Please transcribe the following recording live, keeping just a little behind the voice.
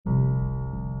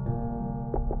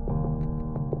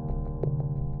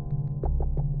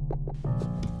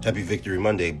Happy Victory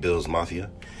Monday, Bills Mafia.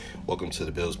 Welcome to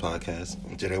the Bills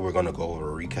Podcast. Today we're going to go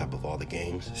over a recap of all the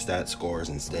games, stats, scores,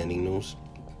 and standing news.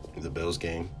 The Bills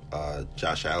game,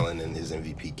 Josh Allen and his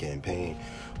MVP campaign.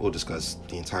 We'll discuss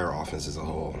the entire offense as a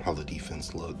whole, how the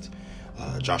defense looked,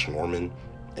 Josh Norman,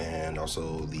 and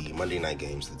also the Monday night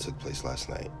games that took place last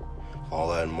night.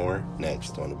 All that and more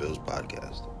next on the Bills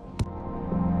Podcast.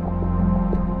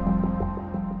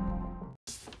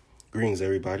 Greetings,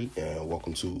 everybody, and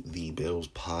welcome to the Bills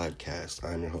Podcast.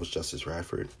 I'm your host, Justice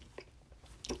Radford.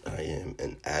 I am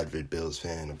an avid Bills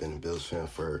fan. I've been a Bills fan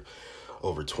for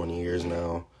over 20 years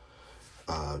now,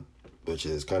 which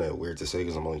is kind of weird to say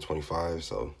because I'm only 25,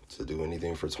 so to do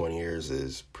anything for 20 years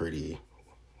is pretty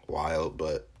wild,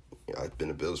 but I've been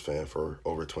a Bills fan for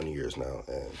over 20 years now,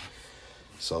 and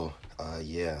so,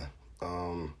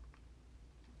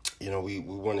 we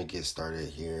want to get started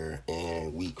here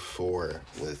in week 4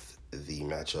 with the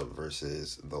matchup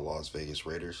versus the Las Vegas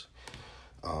Raiders.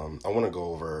 I want to go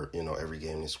over, every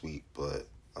game this week, but,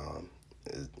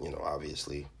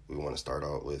 obviously we want to start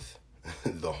out with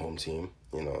the home team,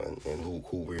 and who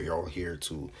we're all here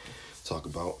to talk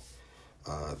about,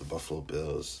 the Buffalo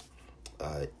Bills.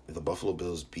 The Buffalo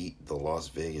Bills beat the Las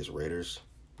Vegas Raiders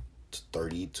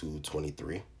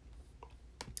 30-23.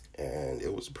 And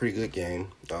it was a pretty good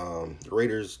game. The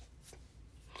Raiders,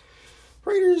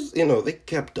 they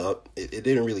kept up. It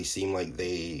didn't really seem like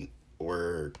they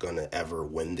were going to ever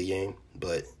win the game,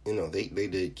 but, they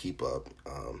did keep up.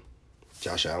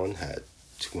 Josh Allen had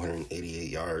 288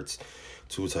 yards,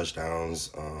 2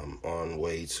 touchdowns, on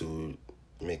way to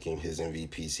making his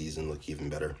MVP season look even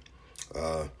better.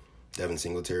 Devin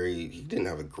Singletary, he didn't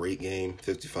have a great game,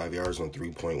 55 yards on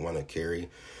 3.1 a carry,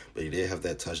 but he did have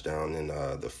that touchdown in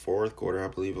the fourth quarter, I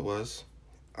believe it was.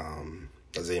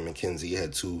 Isaiah McKenzie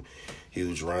had 2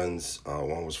 huge runs.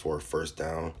 One was for a first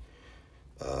down.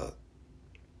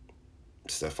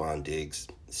 Stephon Diggs,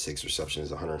 6 receptions,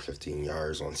 115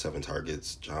 yards on 7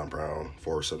 targets. John Brown,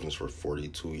 4 receptions for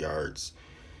 42 yards.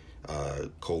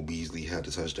 Cole Beasley had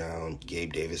a touchdown.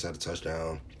 Gabe Davis had a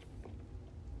touchdown.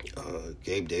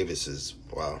 Gabe Davis is,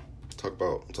 wow, talk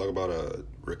about a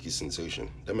rookie sensation.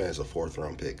 That man is a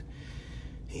 4th-round pick.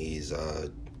 He's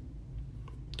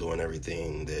doing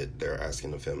everything that they're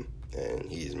asking of him,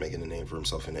 and he's making a name for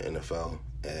himself in the NFL.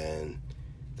 And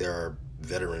there are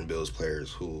veteran Bills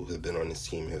players who have been on this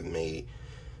team, have made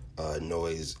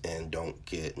noise and don't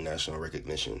get national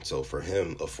recognition. So for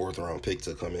him, a 4th-round pick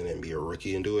to come in and be a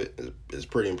rookie and do it is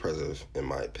pretty impressive, in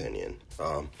my opinion.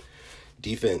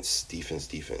 Defense.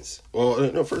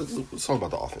 Well, no, first, let's talk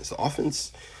about the offense. The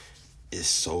offense is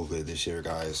so good this year,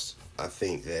 guys. I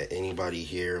think that anybody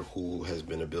here who has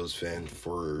been a Bills fan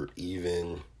for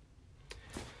even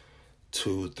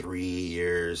 2-3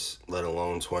 years, let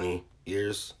alone 20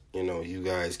 years, you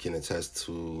guys can attest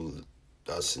to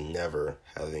us never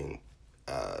having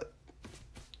a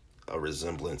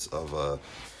resemblance of a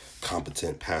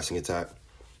competent passing attack.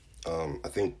 I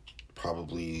think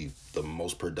probably the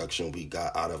most production we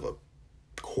got out of a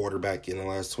quarterback in the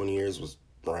last 20 years was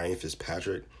Ryan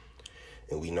Fitzpatrick.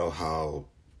 And we know how,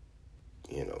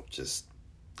 just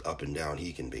up and down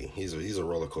he can be. He's a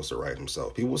roller coaster ride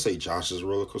himself. People say Josh is a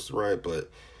roller coaster ride, but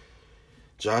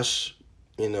Josh,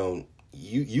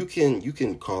 you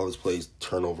can call his plays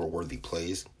turnover worthy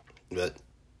plays, but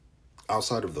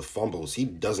outside of the fumbles, he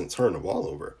doesn't turn the ball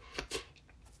over.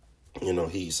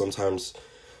 He sometimes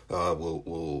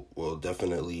will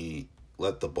definitely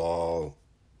let the ball.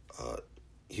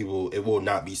 It will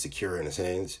not be secure in his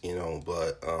hands,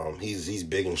 but he's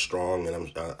big and strong,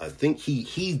 and I think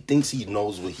he thinks he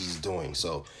knows what he's doing,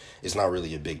 so it's not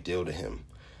really a big deal to him.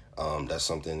 That's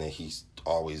something that he's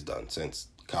always done since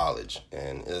college,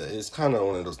 and it's kind of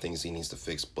one of those things he needs to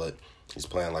fix, but he's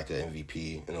playing like an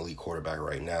MVP, an elite quarterback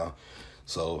right now,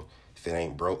 so if it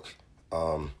ain't broke,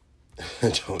 don't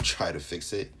try to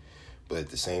fix it. But at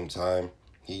the same time,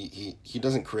 he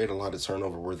doesn't create a lot of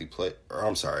turnover-worthy play. Or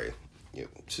I'm sorry,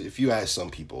 if you ask some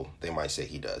people, they might say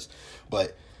he does.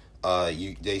 But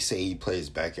they say he plays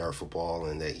backyard football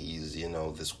and that he's,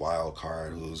 this wild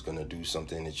card who's going to do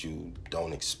something that you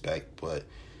don't expect. But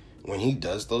when he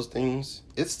does those things,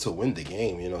 it's to win the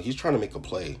game. He's trying to make a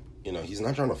play. He's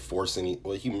not trying to force any.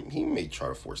 Well, he may try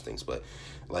to force things, but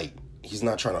he's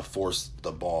not trying to force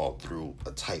the ball through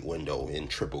a tight window in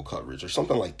triple coverage or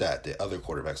something like that other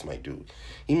quarterbacks might do.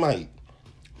 He might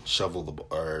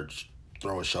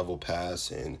throw a shovel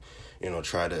pass and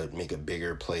try to make a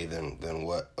bigger play than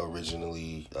what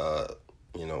originally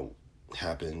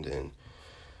happened, and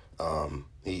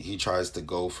he tries to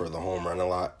go for the home run a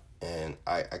lot. And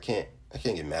I can't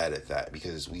get mad at that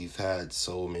because we've had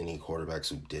so many quarterbacks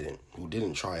who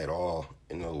didn't try at all.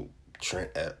 You know,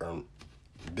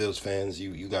 Bills fans,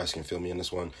 you guys can feel me in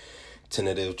this one.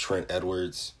 Tentative Trent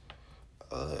Edwards,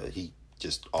 he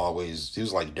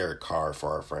was like Derek Carr for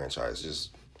our franchise,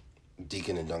 just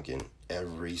deacon and dunking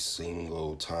every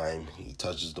single time he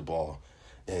touches the ball.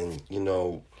 And, you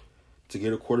know, to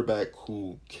get a quarterback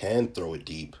who can throw it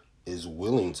deep, is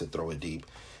willing to throw it deep,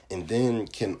 and then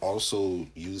can also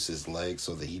use his legs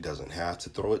so that he doesn't have to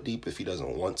throw it deep if he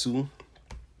doesn't want to,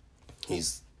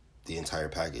 he's the entire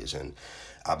package. And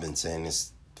I've been saying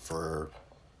this for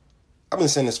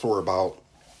about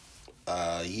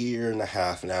a year and a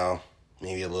half now,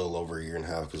 maybe a little over a year and a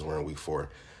half because we're in week 4.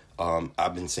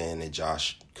 I've been saying that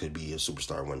Josh could be a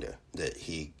superstar one day. That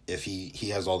he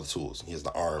has all the tools. He has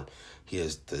the arm, he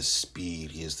has the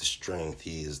speed, he has the strength,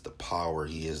 he has the power,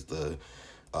 he has the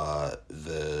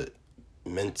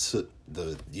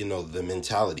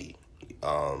mentality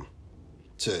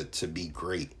to be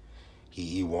great.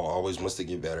 He always wants to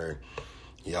get better.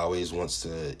 He always wants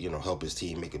to, help his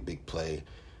team make a big play.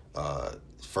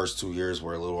 First 2 years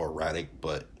were a little erratic,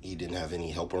 but he didn't have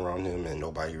any help around him, and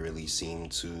nobody really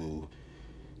seemed to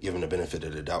give him the benefit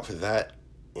of the doubt for that.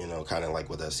 Kind of like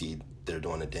what I see they're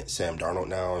doing to Sam Darnold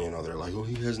now. They're like, oh,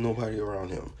 he has nobody around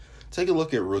him. Take a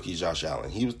look at rookie Josh Allen.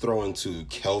 He was throwing to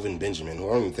Kelvin Benjamin, who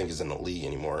I don't even think is in the league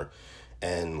anymore,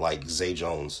 and like Zay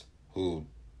Jones, who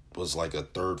was like a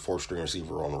third, fourth string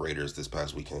receiver on the Raiders this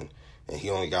past weekend, and he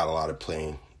only got a lot of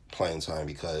playing time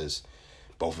because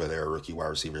both of their rookie wide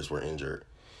receivers were injured.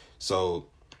 So,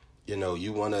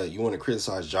 you wanna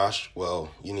criticize Josh.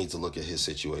 Well, you need to look at his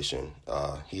situation.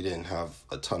 He didn't have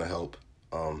a ton of help.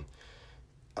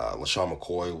 LaShawn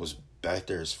McCoy was back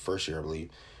there his first year, I believe,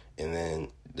 and then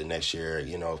the next year,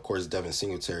 of course, Devin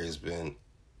Singletary has been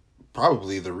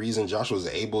probably the reason Josh was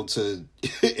able to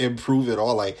improve it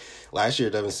all. Like last year,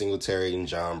 Devin Singletary and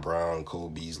John Brown, Cole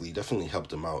Beasley definitely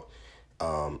helped him out.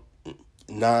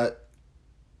 Not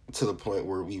to the point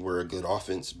where we were a good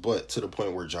offense, but to the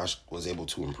point where Josh was able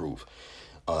to improve.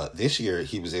 This year,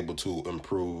 he was able to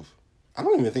improve. I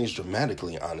don't even think it's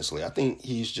dramatically, honestly. I think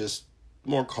he's just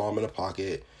more calm in the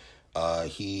pocket.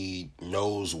 He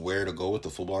knows where to go with the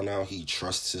football now. He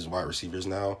trusts his wide receivers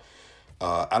now.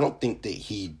 I don't think that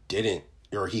he didn't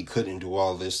or he couldn't do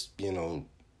all this,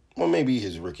 well, maybe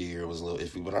his rookie year was a little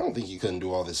iffy, but I don't think he couldn't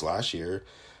do all this last year.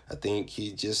 I think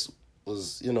he just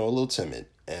was, a little timid.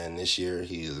 And this year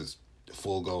he is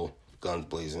full go, guns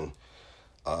blazing.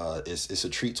 It's a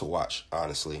treat to watch,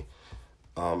 honestly.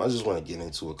 I just want to get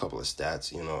into a couple of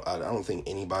stats. I don't think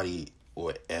anybody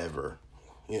would ever,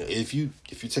 if you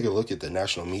take a look at the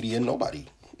national media, nobody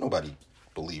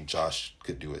believed Josh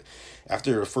could do it.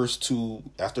 After the first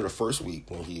week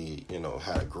when he,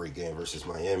 had a great game versus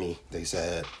Miami, they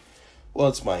said, well,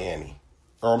 it's Miami.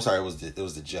 Or I'm sorry, it was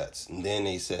the Jets. And then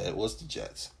they said, well, it's the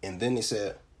Jets. And then they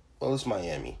said, well, it's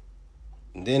Miami.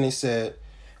 And then they said,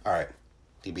 all right,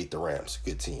 they beat the Rams,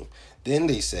 good team. Then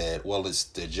they said, well, it's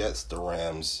the Jets, the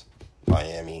Rams,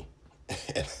 Miami,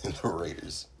 and the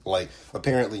Raiders. Like,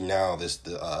 apparently now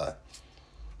the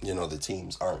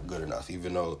teams aren't good enough,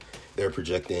 even though they're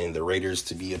projecting the Raiders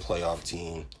to be a playoff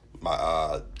team.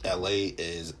 LA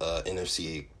is a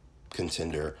NFC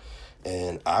contender,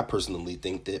 and I personally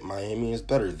think that Miami is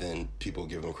better than people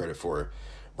give him credit for.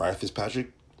 Ryan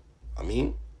Fitzpatrick, I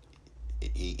mean,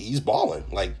 he's balling.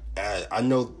 Like, I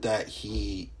know that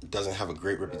he doesn't have a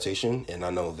great reputation, and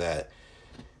I know that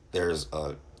there's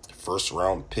a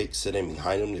first-round pick sitting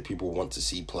behind him that people want to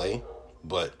see play,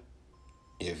 but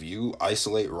if you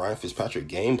isolate Ryan Fitzpatrick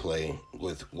gameplay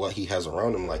with what he has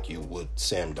around him like you would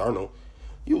Sam Darnold,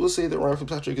 you will say that Ryan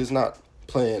Fitzpatrick is not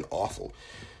playing awful.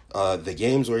 The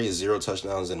games where he has 0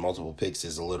 touchdowns and multiple picks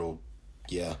is a little,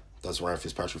 that's Ryan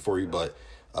Fitzpatrick for you, but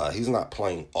he's not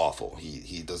playing awful.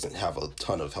 He doesn't have a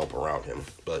ton of help around him,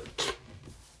 but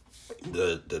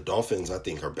the Dolphins, I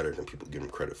think, are better than people give him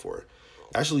credit for.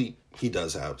 Actually, he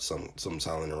does have some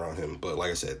talent around him, but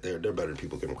like I said, they're better than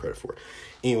people give him credit for.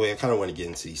 Anyway, I kind of want to get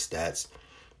into these stats.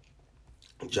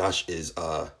 Josh is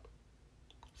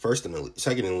second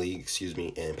in the league,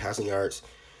 in passing yards.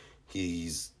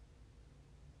 He's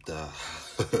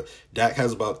Dak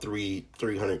has about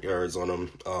 300 yards on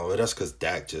him. That's because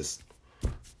Dak just,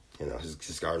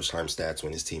 his garbage time stats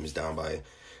when his team is down by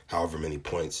however many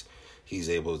points, he's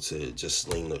able to just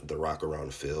sling the rock around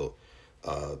the field.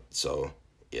 So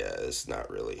yeah, it's not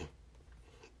really.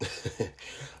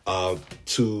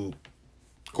 To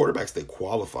quarterbacks that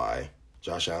qualify,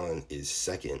 Josh Allen is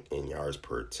second in yards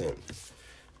per attempt,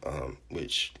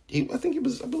 which I think he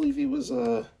was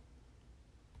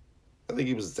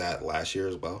that last year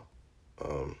as well.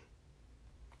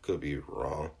 Could be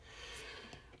wrong.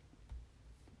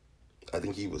 I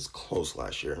think he was close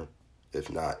last year, if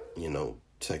not,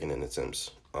 second in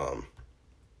attempts.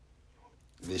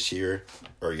 This year,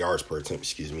 or yards per attempt,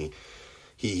 excuse me,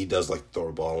 he does like to throw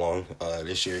the ball long.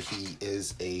 This year, he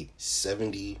is a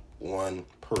 71%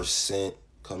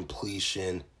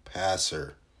 completion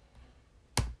passer.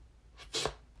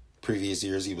 Previous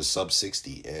years, he was sub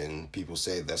 60, and people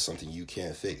say that's something you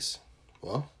can't fix.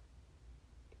 Well,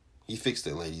 he fixed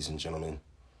it, ladies and gentlemen.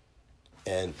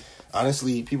 And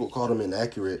honestly, people called him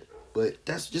inaccurate, but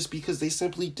that's just because they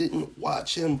simply didn't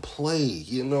watch him play.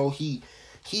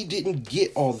 He didn't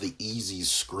get all the easy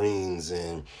screens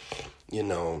and,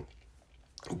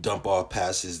 dump off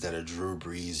passes that a Drew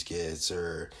Brees gets,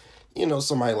 or,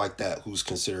 somebody like that who's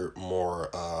considered more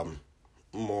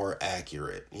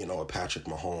accurate, a Patrick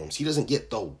Mahomes. He didn't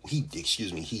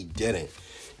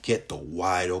get the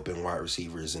wide open wide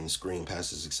receivers and screen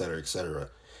passes, et cetera, et cetera.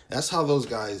 That's how those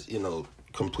guys,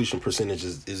 completion percentage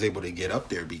is able to get up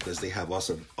there, because they have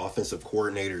awesome offensive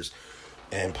coordinators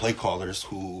and play callers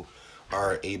who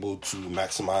are able to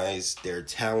maximize their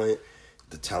talent,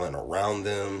 the talent around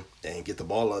them, and get the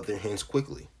ball out of their hands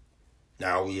quickly.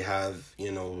 Now we have,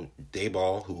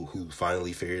 Dayball, who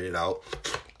finally figured it out.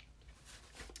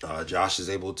 Josh is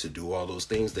able to do all those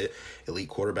things that elite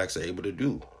quarterbacks are able to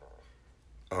do.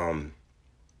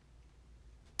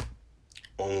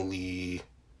 Only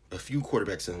a few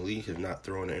quarterbacks in the league have not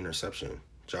thrown an interception.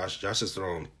 Josh has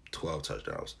thrown 12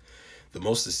 touchdowns. The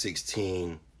most is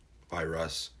 16 by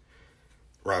Russ.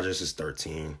 Rodgers is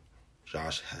 13.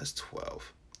 Josh has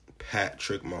 12.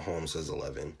 Patrick Mahomes has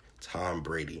 11. Tom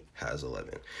Brady has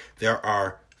 11. There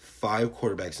are 5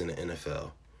 quarterbacks in the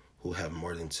NFL who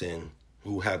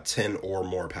have 10 or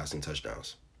more passing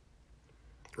touchdowns.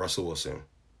 Russell Wilson,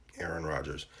 Aaron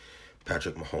Rodgers,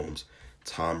 Patrick Mahomes,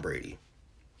 Tom Brady,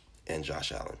 and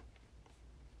Josh Allen.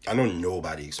 I know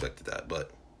nobody expected that,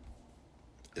 but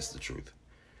it's the truth.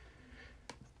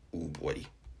 Ooh, boy.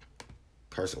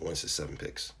 Carson Wentz is 7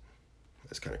 picks.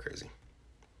 That's kind of crazy.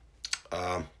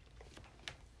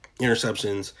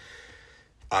 Interceptions.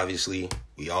 Obviously,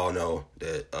 we all know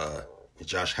that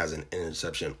Josh has an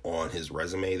interception on his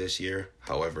resume this year.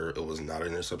 However, it was not an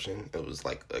interception. It was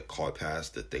like a caught pass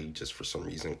that they just for some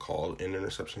reason called an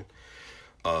interception.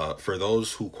 For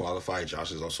those who qualify,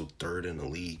 Josh is also 3rd in the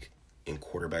league in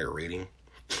quarterback rating.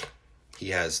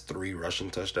 He has 3 rushing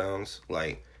touchdowns.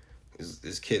 Like,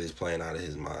 this kid is playing out of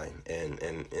his mind.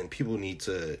 And people need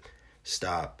to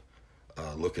stop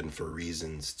looking for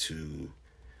reasons to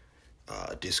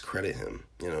discredit him.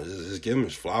 Just give him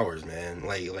his flowers, man.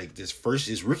 Like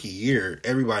his rookie year,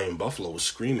 everybody in Buffalo was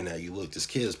screaming at you, look, this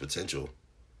kid has potential.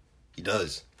 He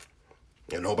does.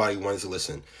 And nobody wanted to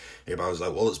listen. Everybody was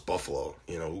like, well, it's Buffalo.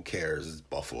 Who cares? It's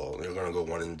Buffalo. They're going to go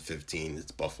 1-15.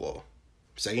 It's Buffalo.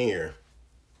 Second year,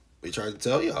 we tried to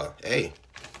tell y'all, hey,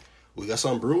 we got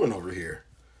something brewing over here.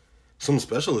 Something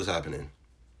special is happening.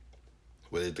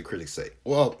 What did the critics say?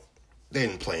 Well, they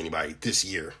didn't play anybody this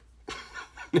year.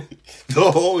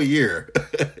 The whole year.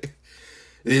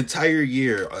 The entire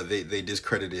year, they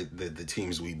discredited the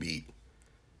teams we beat.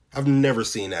 I've never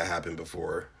seen that happen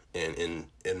before in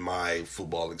my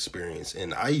football experience.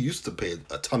 And I used to pay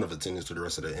a ton of attention to the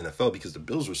rest of the NFL because the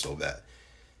Bills were so bad.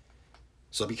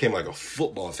 So I became like a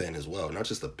football fan as well, not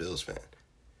just a Bills fan.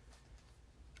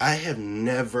 I have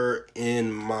never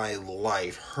in my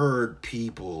life heard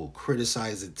people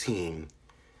criticize a team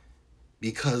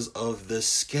because of the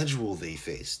schedule they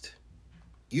faced.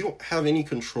 You don't have any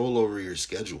control over your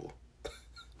schedule.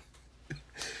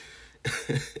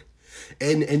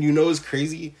 and it's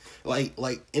crazy.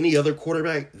 Like any other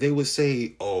quarterback, they would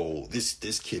say, "Oh,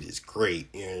 this kid is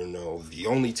great." The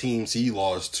only teams he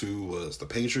lost to was the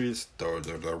Patriots,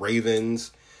 the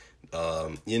Ravens,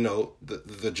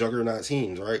 the juggernaut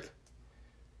teams, right?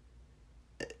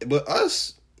 But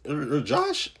us, or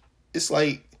Josh, it's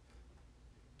like,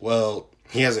 well,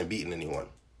 he hasn't beaten anyone.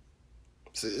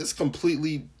 So it's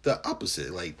completely the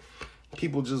opposite. Like,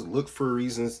 people just look for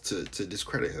reasons to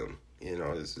discredit him.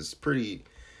 It's pretty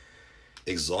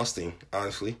exhausting,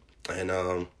 honestly. And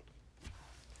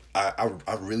I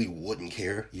really wouldn't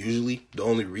care. Usually, the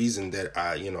only reason that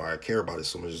I care about it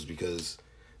so much is because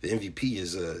the MVP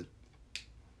is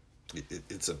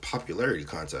it's a popularity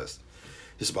contest.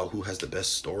 It's about who has the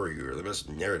best story or the best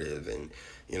narrative. And,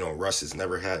 Russ has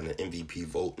never had an MVP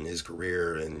vote in his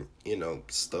career and,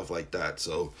 stuff like that.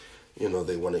 So,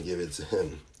 they want to give it to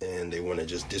him. And they want to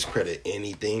just discredit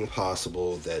anything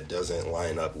possible that doesn't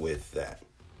line up with that.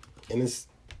 And it's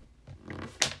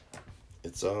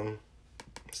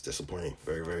disappointing.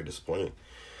 Very, very disappointing.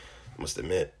 I must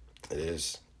admit, it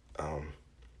is.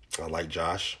 I like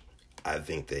Josh. I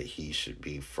think that he should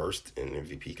be first in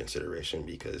MVP consideration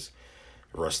because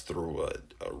Russ threw a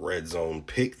red zone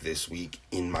pick this week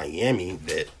in Miami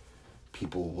that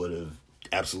people would have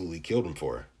absolutely killed him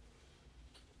for.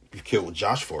 Killed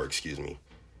Josh for, excuse me.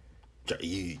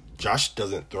 Josh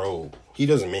he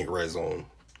doesn't make red zone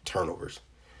turnovers.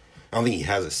 I don't think he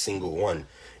has a single one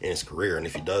in his career, and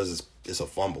if he does, it's a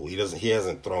fumble. He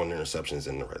hasn't thrown interceptions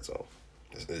in the red zone.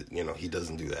 He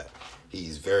doesn't do that.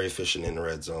 He's very efficient in the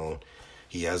red zone.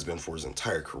 He has been for his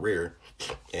entire career,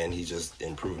 and he's just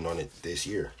improving on it this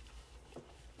year.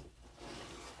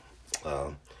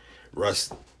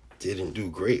 Russ didn't do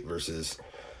great versus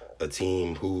a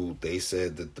team who they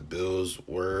said that the Bills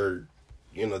were,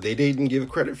 they didn't give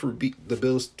credit for the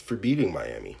Bills for beating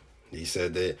Miami. He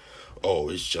said that, oh,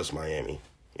 it's just Miami.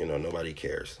 Nobody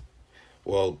cares.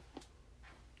 Well,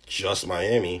 just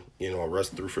Miami, Russ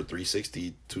threw for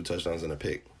 360, 2 touchdowns and a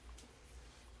pick.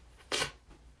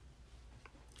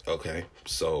 Okay,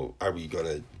 so are we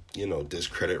going to,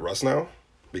 discredit Russ now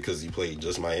because he played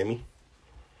just Miami?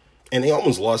 And they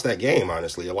almost lost that game,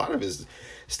 honestly. A lot of his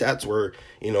stats were,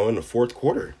 in the fourth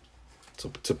quarter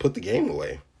to put the game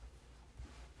away.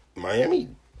 Miami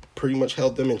pretty much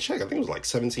held them in check. I think it was like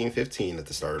 17-15 at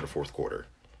the start of the fourth quarter.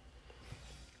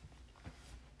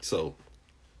 So,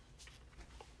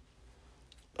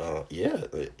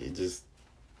 it just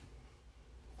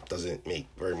doesn't make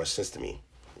very much sense to me.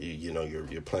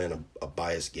 You're playing a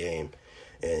biased game,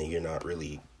 and you're not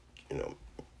really,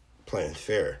 playing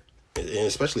fair. And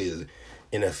especially as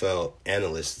NFL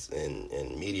analysts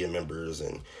and media members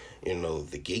and,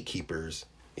 the gatekeepers,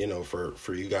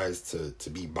 for you guys to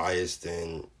be biased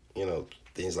and,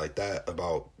 things like that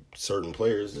about certain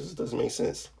players, this doesn't make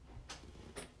sense.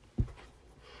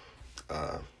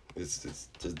 It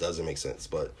just doesn't make sense.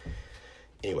 But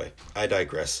anyway, I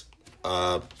digress.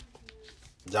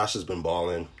 Josh has been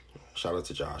balling. Shout out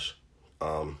to Josh.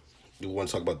 We want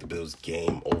to talk about the Bills'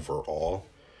 game overall.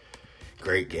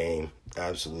 Great game.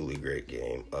 Absolutely great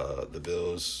game. The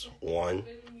Bills won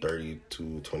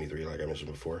 30-23, like I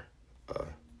mentioned before.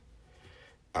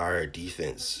 Our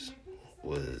defense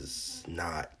was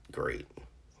not great.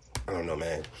 I don't know,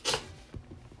 man.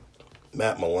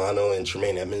 Matt Milano and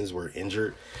Tremaine Edmonds were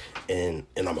injured, and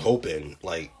I'm hoping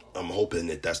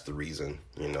that that's the reason.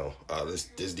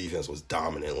 This defense was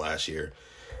dominant last year,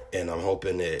 and I'm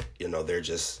hoping that they're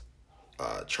just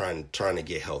trying to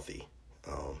get healthy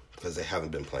because they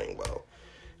haven't been playing well.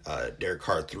 Derek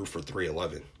Carr threw for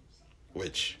 311,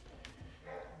 which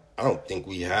I don't think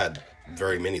we had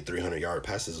very many 300-yard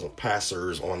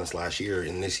passers on us last year.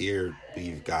 And this year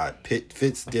we've got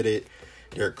Fitz did it.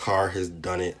 Derek Carr has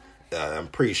done it. I'm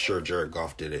pretty sure Jared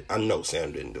Goff did it. I know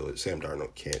Sam didn't do it. Sam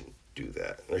Darnold can't do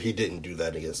that. Or he didn't do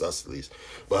that against us, at least.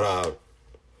 But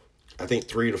I think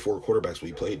 3 to 4 quarterbacks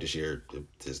we played this year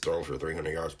is thrown for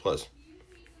 300 yards plus.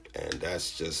 And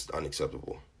that's just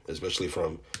unacceptable, especially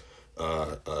from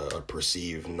a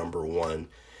perceived number one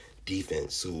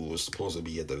defense who was supposed to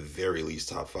be at the very least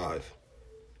top 5.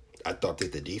 I thought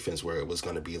that the defense was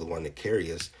going to be the one to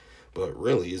carry us, but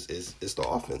really it's the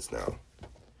offense now.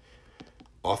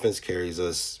 Offense carries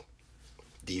us.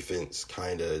 Defense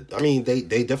kind of. They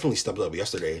definitely stepped up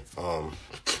yesterday.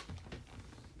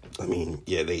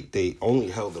 They only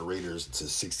held the Raiders to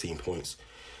 16 points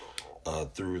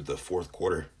through the fourth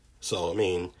quarter. So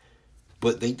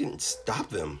but they didn't stop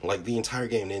them. Like the entire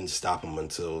game didn't stop them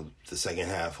until the second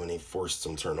half when they forced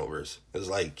some turnovers. It was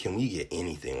like, can we get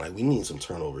anything? Like we need some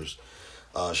turnovers.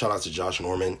 Shout out to Josh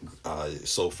Norman.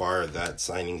 So far that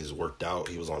signing has worked out.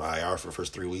 He was on IR for the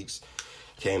first 3 weeks.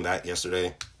 Came back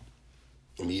yesterday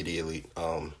immediately,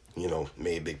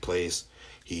 made big plays.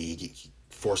 He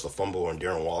forced a fumble on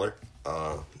Darren Waller,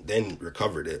 then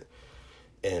recovered it.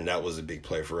 And that was a big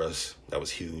play for us. That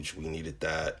was huge. We needed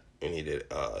that. We needed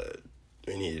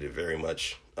it very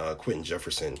much. Quentin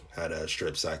Jefferson had a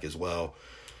strip sack as well.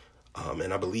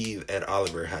 And I believe Ed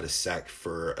Oliver had a sack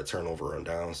for a turnover on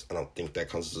downs. I don't think that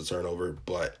counts as a turnover,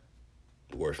 but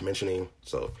worth mentioning.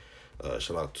 So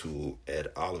shout out to Ed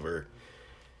Oliver.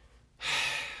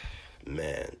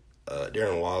 Man,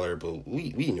 Darren Waller, but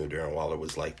we knew Darren Waller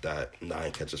was like that.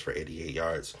 9 catches for 88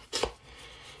 yards.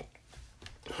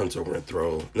 Hunter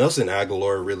Renfrow. Nelson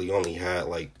Aguilar really only had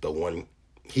like the one.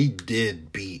 He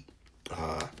did beat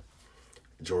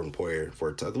Jordan Poyer for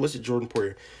a touchdown. Was it Jordan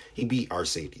Poyer? He beat our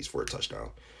safeties for a touchdown.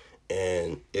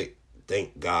 And it,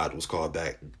 thank God, was called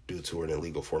back due to an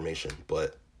illegal formation.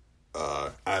 But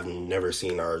I've never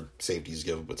seen our safeties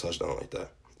give up a touchdown like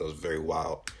that. That was very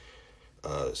wild.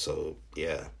 So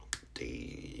yeah,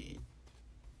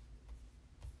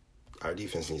 our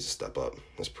defense needs to step up.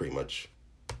 That's pretty much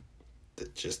the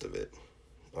gist of it.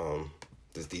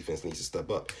 This defense needs to step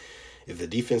up. If the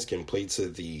defense can play to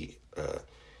the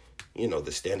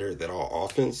the standard that our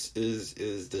offense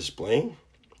is displaying,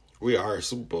 we are a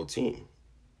Super Bowl team.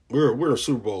 We're a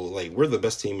Super Bowl, like, we're the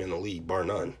best team in the league, bar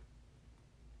none.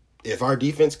 If our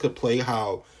defense could play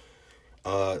how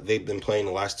they've been playing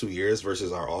the last 2 years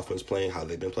versus our offense playing how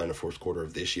they've been playing the fourth quarter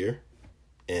of this year,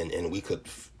 and we could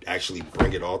actually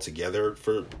bring it all together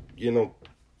for,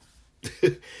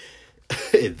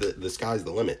 the sky's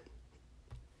the limit.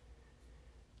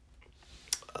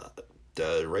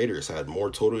 The Raiders had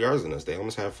more total yards than us. They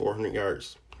almost had 400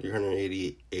 yards,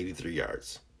 83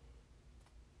 yards.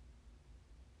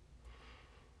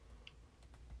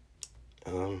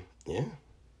 Yeah.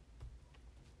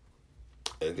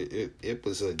 It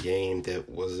was a game that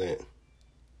wasn't...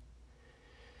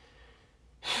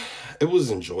 It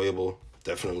was enjoyable.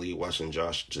 Definitely watching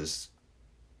Josh just,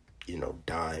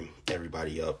 dime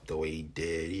everybody up the way he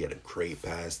did. He had a great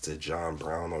pass to John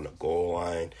Brown on the goal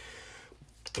line.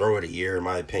 Throw of the year, in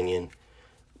my opinion.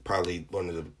 Probably one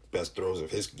of the best throws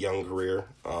of his young career.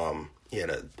 He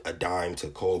had a dime to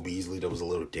Cole Beasley that was a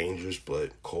little dangerous,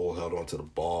 but Cole held onto the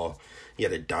ball. He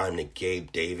had a dime to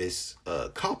Gabe Davis, a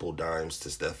couple dimes to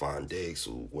Stephon Diggs,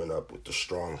 who went up with the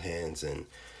strong hands and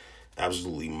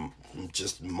absolutely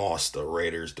just mossed the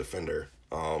Raiders defender.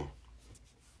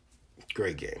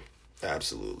 Great game.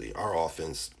 Absolutely. Our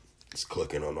offense is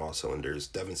clicking on all cylinders.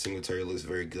 Devin Singletary looks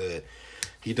very good.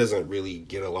 He doesn't really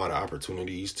get a lot of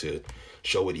opportunities to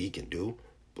show what he can do.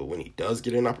 But when he does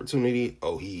get an opportunity,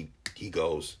 he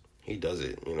goes. He does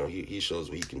it. He shows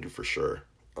what he can do for sure.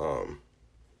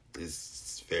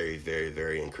 It's very, very,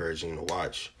 very encouraging to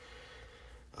watch.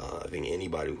 I think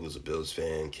anybody who's a Bills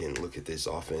fan can look at this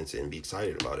offense and be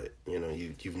excited about it.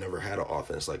 You've never had an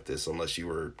offense like this unless you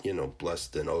were,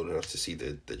 blessed and old enough to see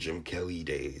the Jim Kelly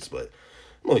days. But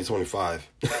I'm only 25,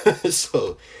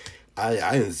 so I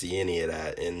didn't see any of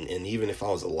that. And even if I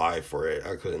was alive for it,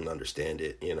 I couldn't understand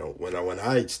it. When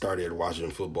I started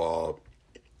watching football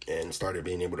and started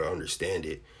being able to understand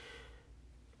it,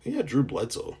 we had Drew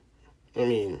Bledsoe. I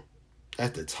mean,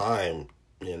 at the time,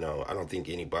 I don't think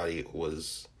anybody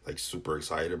was like super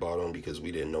excited about him because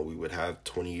we didn't know we would have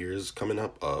 20 years coming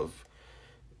up of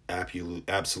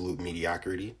absolute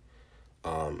mediocrity.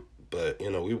 But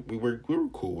we were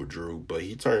cool with Drew, but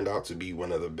he turned out to be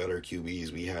one of the better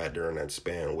QBs we had during that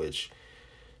span, which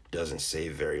doesn't say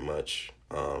very much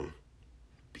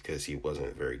because he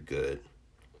wasn't very good.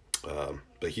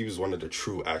 But he was one of the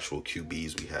true actual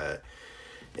QBs we had,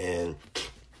 and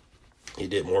he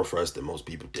did more for us than most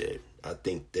people did. I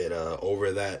think that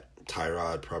over that,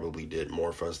 Tyrod probably did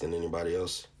more for us than anybody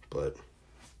else, but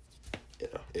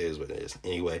it is what it is.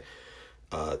 Anyway,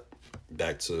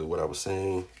 back to what I was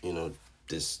saying,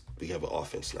 we have an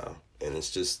offense now, and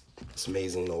it's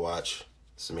amazing to watch.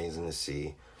 It's amazing to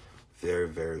see. Very,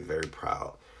 very, very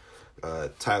proud.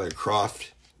 Tyler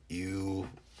Kroft, you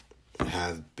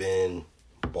have been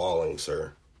balling,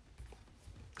 sir.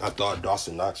 I thought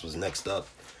Dawson Knox was next up.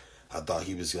 I thought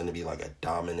he was going to be like a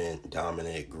dominant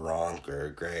Gronk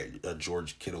or a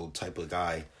George Kittle type of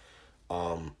guy.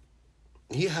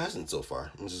 He hasn't so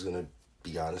far. I'm just going to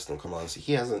be honest and come on and say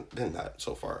he hasn't been that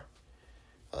so far.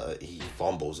 He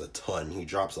fumbles a ton. He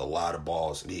drops a lot of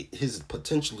balls. His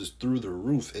potential is through the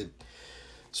roof.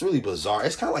 It's really bizarre.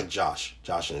 It's kind of like Josh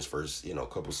in his first,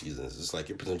 couple seasons. It's like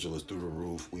your potential is through the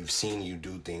roof. We've seen you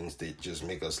do things that just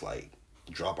make us like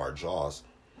drop our jaws.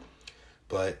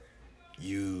 But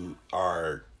you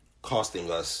are costing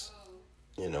us,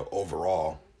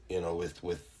 overall,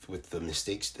 with the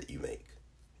mistakes that you make.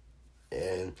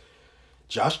 And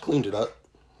Josh cleaned it up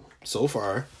so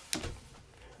far.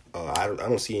 I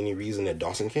don't see any reason that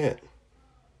Dawson can't.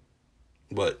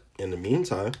 But in the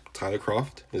meantime, Tyler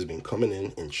Kroft has been coming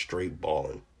in and straight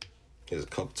balling. He has a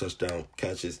couple touchdown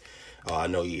catches. I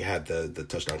know he had the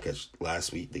touchdown catch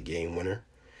last week, the game winner,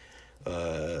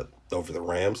 over the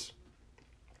Rams.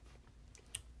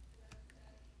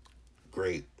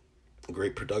 Great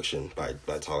production by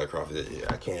Tyler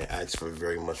Kroft. I can't ask for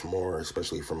very much more,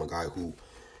 especially from a guy who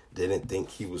didn't think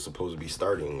he was supposed to be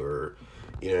starting, or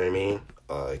you know what I mean.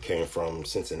 Came from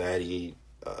Cincinnati.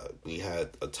 We had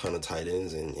a ton of tight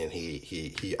ends, and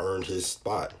he earned his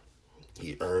spot.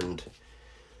 He earned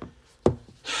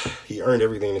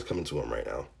everything that's coming to him right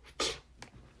now.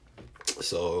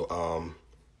 So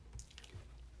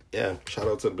yeah, shout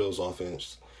out to the Bills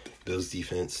offense, Bills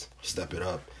defense, step it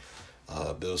up.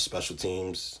 Bills special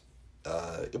teams,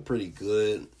 they're pretty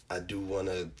good. I do want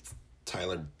to,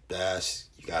 Tyler Bass,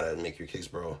 you got to make your kicks,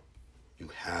 bro. You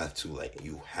have to.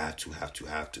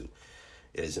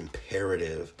 It is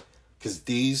imperative. Because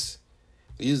these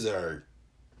are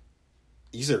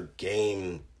these are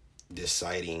game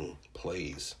deciding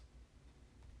plays.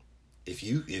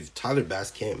 If Tyler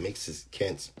Bass can't make his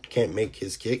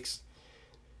kicks,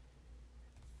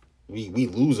 we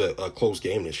lose a close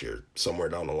game this year somewhere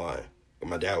down the line.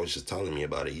 My dad was just telling me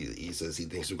about it. He says he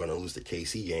thinks we're going to lose the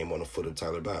KC game on the foot of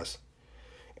Tyler Bass,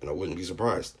 and I wouldn't be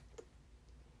surprised.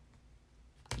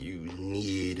 You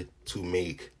need to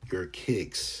make your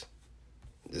kicks.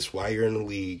 That's why you're in the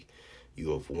league.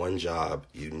 You have one job.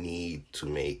 You need to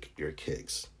make your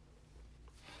kicks.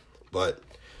 But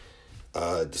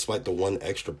despite the one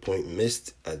extra point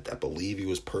missed, I believe he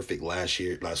was perfect last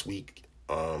week.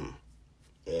 And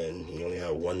he only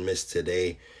had one miss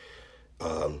today.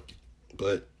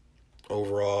 But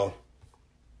overall,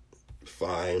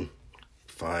 fine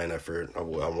effort. I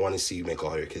want to see you make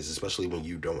all your kicks, especially when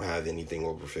you don't have anything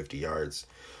over 50 yards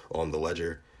on the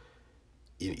ledger.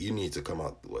 You need to come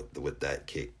out with that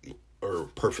kick, or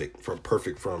perfect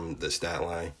from the stat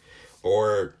line,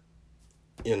 or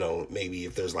maybe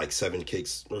if there's like 7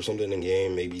 kicks or something in the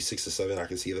game, maybe 6 or 7, I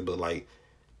can see that. But like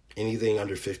anything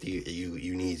under 50,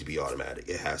 you need to be automatic.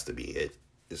 It has to be. It's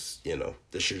this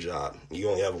your job. You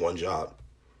only have one job.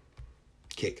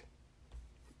 Kick.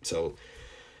 So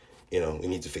we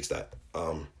need to fix that.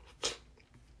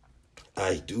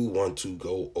 I do want to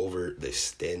go over the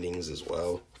standings as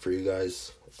well for you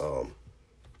guys.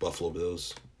 Buffalo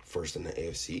Bills first in the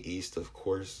AFC East, of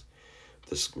course.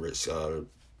 This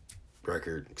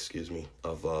record,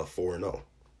 of 4-0.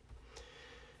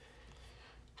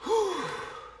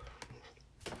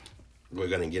 We're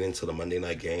gonna get into the Monday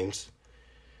night games.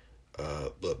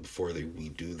 But before we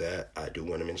do that, I do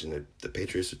want to mention that the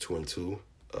Patriots are 2-2.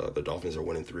 The Dolphins are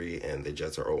 1-3, and the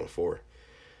Jets are 0-4.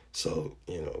 So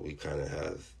we kind of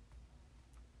have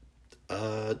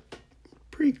a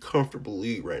pretty comfortable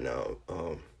lead right now.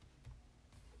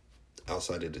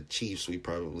 Outside of the Chiefs, we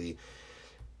probably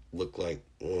look like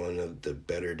one of the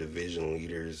better division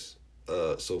leaders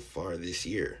so far this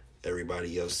year.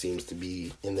 Everybody else seems to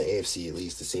be, in the AFC at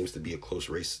least, it seems to be a close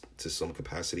race to some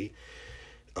capacity.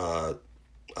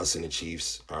 Us and the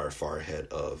Chiefs are far ahead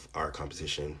of our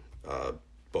competition.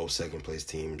 Both second-place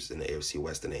teams in the AFC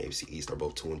West and the AFC East are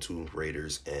both 2-2,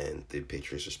 Raiders and the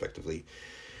Patriots, respectively.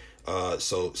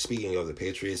 So, speaking of the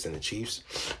Patriots and the Chiefs,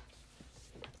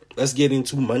 let's get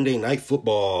into Monday Night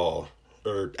Football,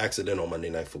 or accidental Monday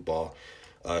Night Football.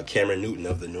 Cameron Newton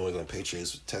of the New England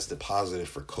Patriots tested positive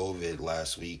for COVID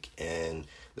last week, and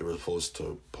they were supposed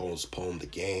to postpone the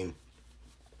game.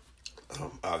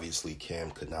 Obviously,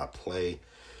 Cam could not play.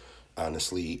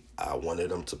 Honestly, I wanted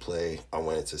him to play. I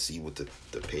wanted to see what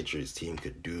the Patriots team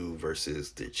could do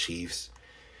versus the Chiefs.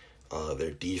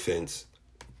 Their defense,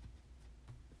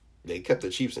 they kept the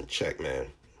Chiefs in check, man.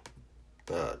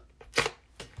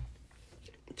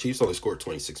 Chiefs only scored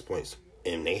 26 points,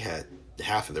 and they had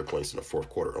half of their points in the fourth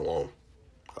quarter alone.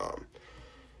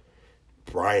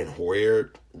 Brian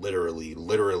Hoyer literally,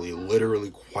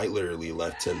 quite literally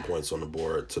left 10 points on the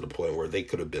board, to the point where they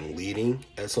could have been leading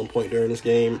at some point during this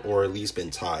game, or at least been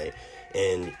tied.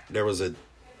 And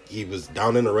he was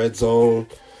down in the red zone.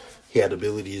 He had the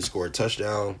ability to score a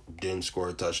touchdown, didn't score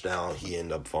a touchdown. He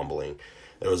ended up fumbling.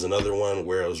 There was another one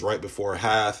where it was right before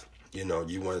half. You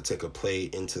want to take a play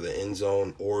into the end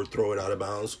zone, or throw it out of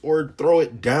bounds, or throw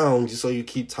it down just so you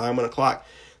keep time on the clock.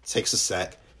 Takes a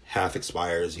sack. Half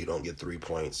expires, you don't get 3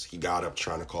 points. He got up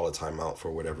trying to call a timeout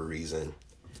for whatever reason.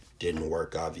 Didn't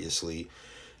work, obviously.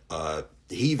 He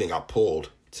even got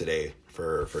pulled today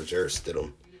for Jarrett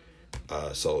Stidham.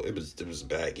 So it was a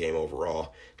bad game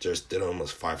overall. Jarrett Stidham was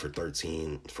 5 for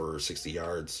 13 for 60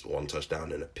 yards, 1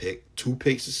 touchdown and 2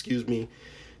 picks,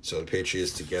 So the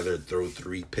Patriots together throw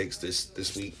 3 picks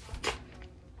this week.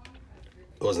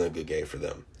 It wasn't a good game for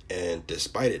them. And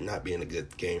despite it not being a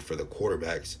good game for the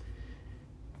quarterbacks,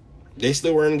 they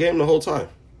still were in the game the whole time.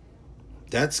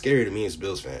 That's scary to me as a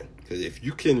Bills fan, because if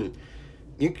you can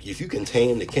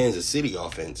tame the Kansas City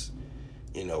offense,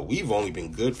 we've only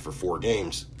been good for 4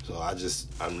 games. So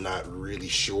I'm not really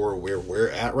sure where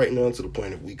we're at right now, to the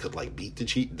point if we could beat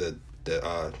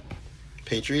the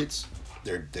Patriots,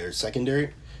 their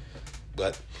secondary.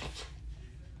 But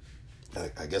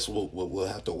I guess we'll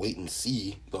have to wait and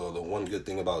see. The one good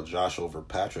thing about Josh over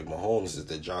Patrick Mahomes is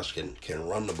that Josh can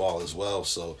run the ball as well,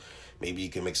 so maybe he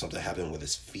can make something happen with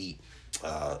his feet.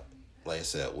 Like I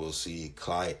said, we'll see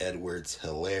Clyde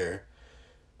Edwards-Helaire,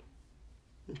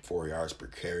 4 yards per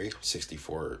carry,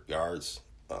 64 yards.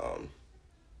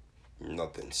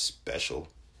 Nothing special.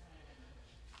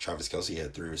 Travis Kelce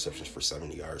had 3 receptions for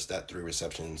 70 yards. That 3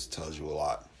 receptions tells you a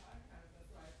lot.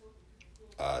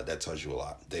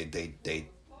 They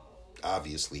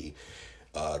obviously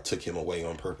took him away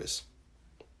on purpose.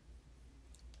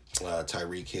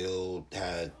 Tyreek Hill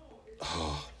had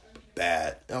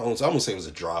bad. I almost say it was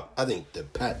a drop. I think the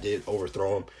Pat did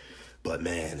overthrow him, but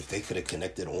man, if they could have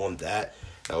connected on that,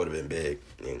 that would have been big.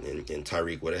 And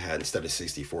Tyreek would have had, instead of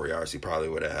 64 yards, he probably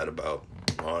would have had about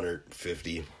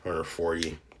 150,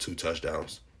 140, 2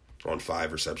 touchdowns on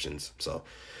 5 receptions. So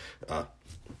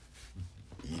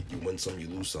you win some, you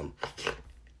lose some.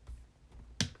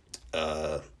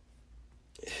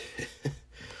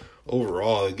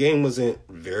 Overall, the game wasn't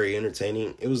very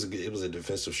entertaining. It was a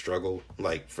defensive struggle.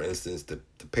 Like, for instance, the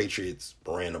Patriots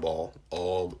ran the ball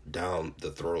all down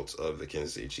the throats of the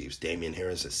Kansas City Chiefs. Damian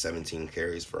Harris had 17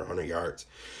 carries for 100 yards.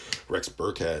 Rex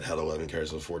Burkhead had 11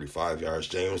 carries for 45 yards.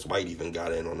 James White even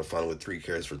got in on the fun with 3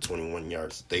 carries for 21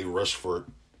 yards. They rushed for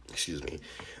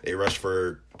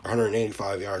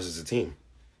 185 yards as a team.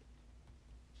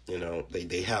 You know,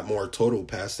 they had more total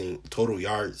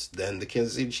yards than the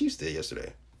Kansas City Chiefs did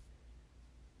yesterday.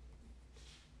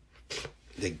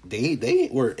 They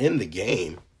were in the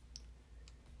game.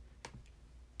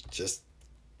 Just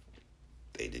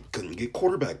couldn't get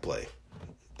quarterback play.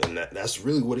 And that's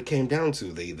really what it came down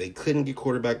to. They couldn't get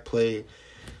quarterback play.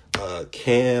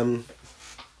 Cam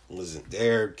wasn't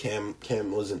there. Cam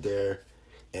wasn't there.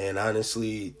 And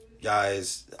honestly,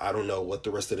 guys, I don't know what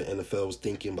the rest of the NFL was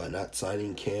thinking by not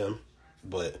signing Cam,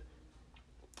 but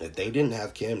if they didn't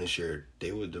have Cam this year,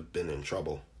 they would have been in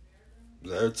trouble.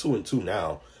 They're 2-2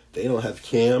 now. They don't have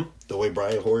Cam the way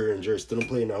Brian Hoyer and Jarrett Stidham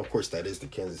play. Now, of course, that is the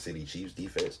Kansas City Chiefs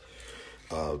defense.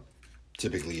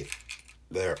 Typically,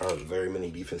 there aren't very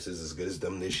many defenses as good as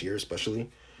them this year, especially.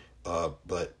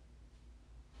 But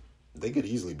they could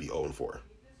easily be 0-4,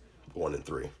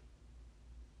 1-3.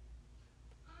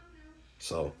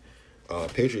 So,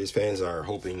 Patriots fans are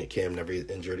hoping that Cam never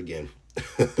gets injured again.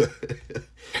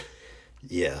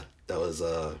 Yeah, that was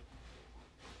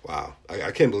wow.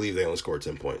 I can't believe they only scored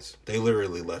 10 points. They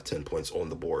literally left 10 points on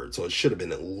the board, so it should have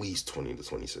been at least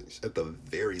 20-26, at the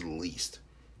very least.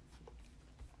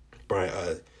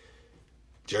 Jarrett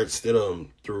Stidham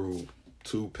threw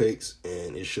 2 picks,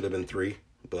 and it should have been 3,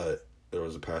 but there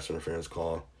was a pass interference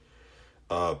call.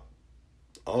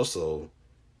 Also,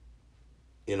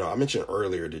 you know, I mentioned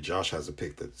earlier that Josh has a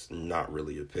pick that's not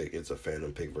really a pick. It's a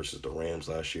phantom pick versus the Rams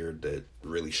last year that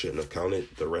really shouldn't have counted.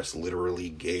 The rest literally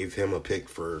gave him a pick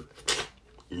for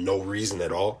no reason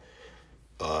at all.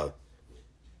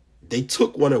 They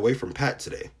took one away from Pat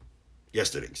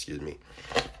yesterday.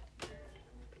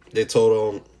 They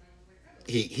told him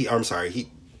he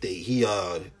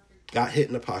got hit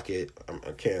in the pocket.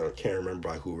 I can't remember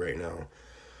by who right now.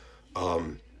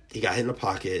 He got hit in the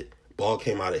pocket. Ball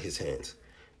came out of his hands.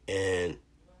 And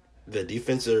the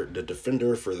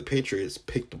defender for the Patriots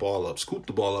picked the ball up, scooped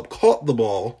the ball up, caught the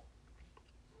ball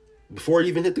before it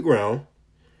even hit the ground,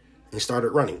 and started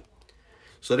running.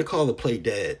 So they called the play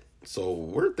dead. So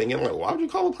we're thinking, like, why would you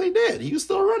call the play dead? He was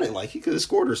still running, like he could have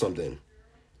scored or something.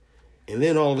 And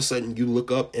then all of a sudden you look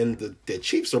up and the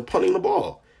Chiefs are punting the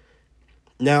ball.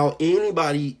 Now,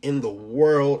 anybody in the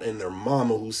world and their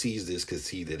mama who sees this could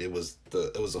see that it was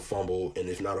a fumble, and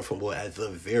if not a fumble, at the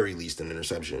very least an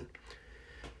interception.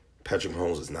 Patrick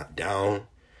Mahomes is not down.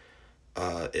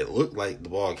 It looked like the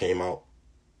ball came out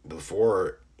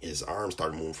before his arm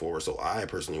started moving forward, so I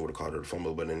personally would have called it a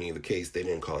fumble, but in either case, they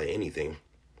didn't call it anything.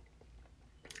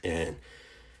 And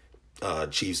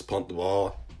Chiefs punt the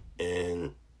ball,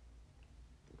 and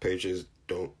Patriots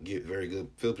don't get very good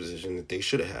field position that they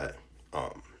should have had.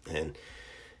 And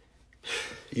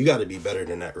you got to be better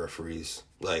than that, referees.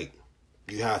 Like,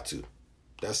 you have to.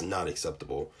 That's not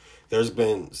acceptable. There's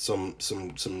been some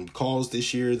calls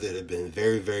this year that have been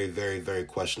very, very, very, very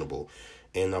questionable.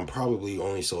 And I'm probably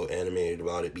only so animated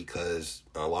about it because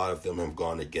a lot of them have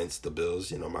gone against the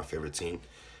Bills, you know, my favorite team.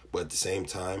 But at the same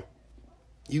time,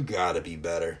 you got to be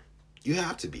better. You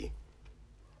have to be.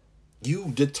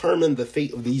 You determine the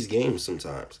fate of these games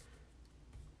sometimes.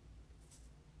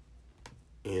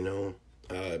 You know,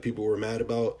 people were mad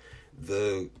about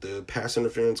the pass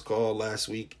interference call last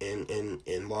week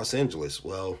in Los Angeles.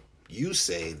 Well, you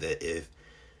say that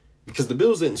because the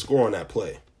Bills didn't score on that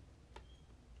play.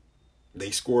 They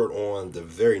scored on the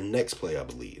very next play, I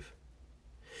believe.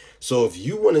 So if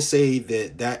you want to say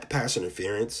that pass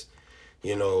interference,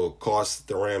 you know, cost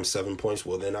the Rams 7 points,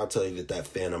 well, then I'll tell you that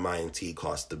phantom INT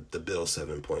cost the Bills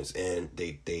 7 points. And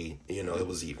they you know, it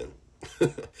was even.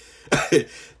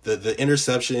 the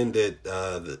interception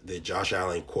that Josh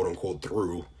Allen quote unquote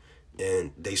threw,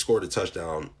 and they scored a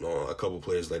touchdown a couple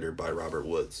plays later by Robert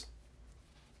Woods,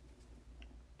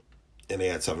 and they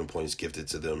had 7 points gifted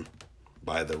to them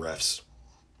by the refs.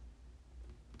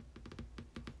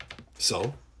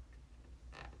 So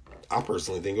I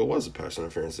personally think it was a pass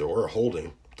interference or a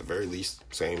holding, at the very least.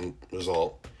 Same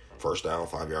result. First down,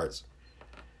 5 yards.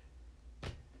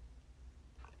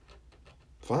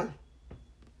 Fine.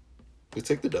 We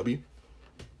take the W.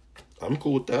 I'm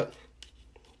cool with that.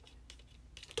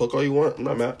 Talk all you want. I'm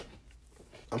not mad.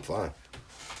 I'm fine.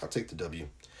 I'll take the W.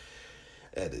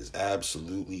 That is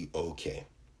absolutely okay.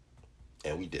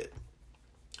 And we did.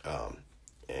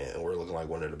 And we're looking like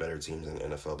one of the better teams in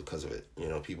the NFL because of it. You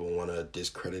know, people want to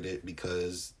discredit it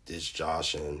because it's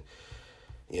Josh and,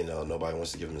 you know, nobody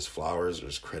wants to give him his flowers or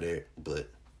his credit, but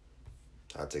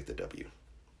I'll take the W.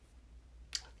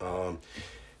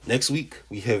 Next week,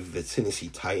 we have the Tennessee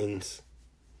Titans.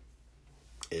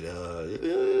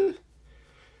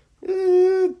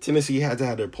 Tennessee had to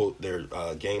have their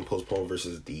game postponed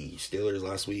versus the Steelers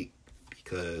last week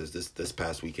because this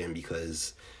past weekend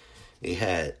because they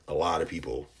had a lot of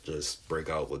people just break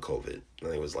out with COVID. I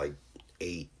think it was like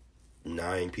 8,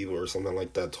 9 people or something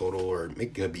like that total, or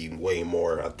it could be way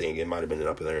more. I think it might have been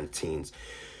up there in the teens.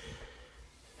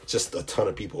 Just a ton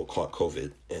of people caught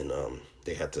COVID, and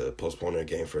they had to postpone their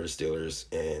game for the Steelers,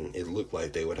 and it looked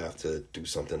like they would have to do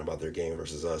something about their game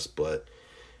versus us, but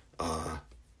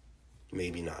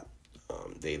maybe not.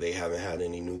 They haven't had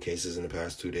any new cases in the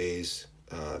past 2 days.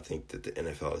 I think that the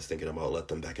NFL is thinking about let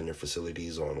them back in their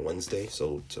facilities on Wednesday,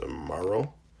 so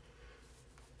tomorrow.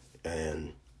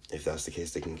 And if that's the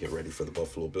case, they can get ready for the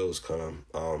Buffalo Bills come.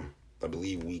 I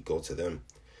believe we go to them.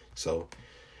 So,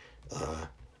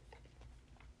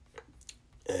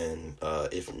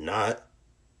 if not,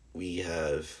 we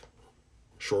have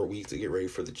short week to get ready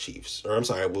for the Chiefs. Or I'm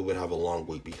sorry, we would have a long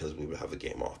week because we would have a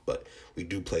game off. But we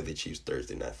do play the Chiefs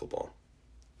Thursday Night Football.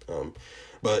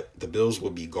 But the Bills will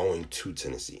be going to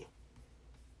Tennessee.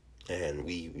 And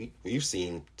we've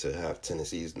seen to have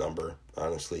Tennessee's number,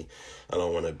 honestly. I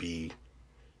don't want to be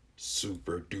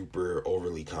super duper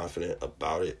overly confident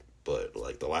about it. But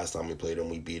like the last time we played them,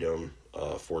 we beat them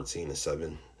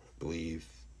 14-7, I believe.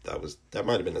 That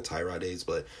might have been the Tyrod days,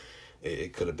 but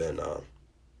it could have been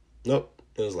nope,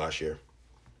 it was last year.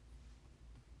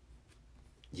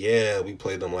 Yeah, we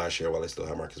played them last year while they still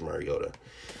have Marcus Mariota.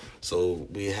 So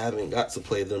we haven't got to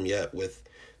play them yet with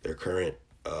their current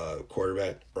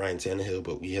quarterback, Ryan Tannehill,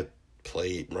 but we have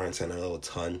played Ryan Tannehill a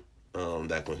ton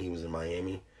back when he was in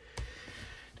Miami.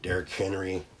 Derrick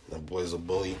Henry, that boy's a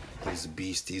bully. He's a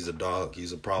beast. He's a dog.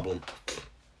 He's a problem.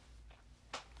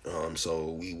 So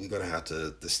we're going to have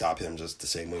to stop him just the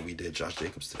same way we did Josh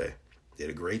Jacobs today.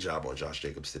 Did a great job on Josh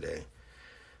Jacobs today.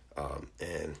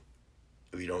 And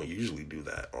we don't usually do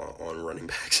that on running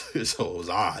backs. So it was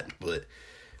odd, but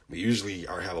we usually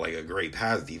have like a great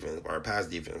pass defense. Our pass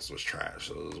defense was trash.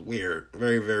 So it was weird.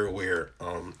 Very, very weird.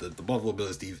 The Buffalo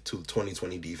Bills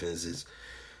 2020 defense is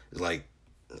like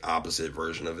the opposite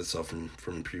version of itself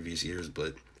from previous years.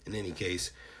 But in any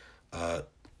case, Josh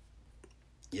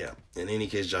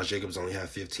Jacobs only had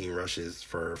 15 rushes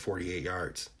for 48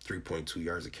 yards, 3.2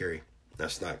 yards a carry.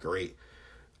 That's not great.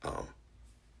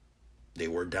 They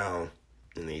were down,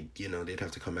 and they'd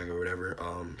have to come back or whatever.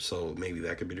 So maybe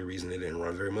that could be the reason they didn't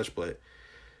run very much. But,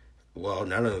 well,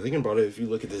 now that I'm thinking about it, if you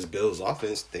look at this Bills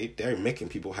offense, they're making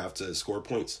people have to score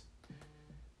points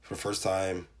for the first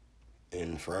time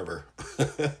in forever.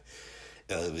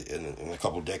 In a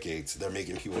couple decades, they're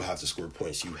making people have to score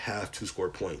points. You have to score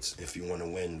points if you want to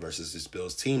win versus this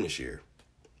Bills team this year.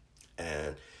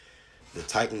 And the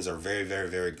Titans are very, very,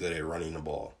 very good at running the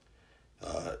ball.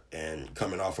 And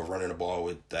coming off of running the ball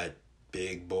with that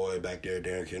big boy back there,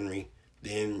 Derrick Henry,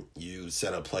 then you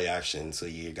set up play action to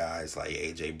your guys like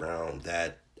A.J. Brown,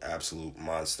 that absolute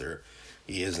monster.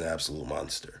 He is an absolute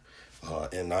monster.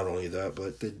 And not only that,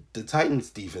 but the Titans'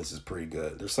 defense is pretty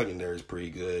good. Their secondary is pretty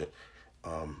good.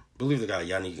 I believe they got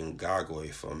Yannick Ngakoue,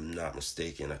 if I'm not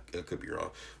mistaken. I could be wrong.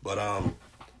 But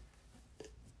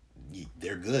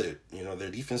they're good. Their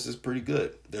defense is pretty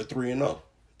good. They're 3-0.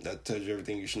 That tells you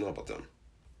everything you should know about them.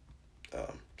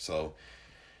 So,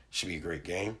 should be a great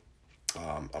game.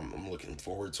 I'm looking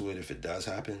forward to it if it does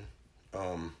happen.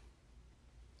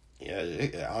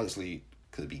 It honestly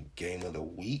could be game of the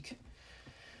week.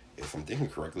 If I'm thinking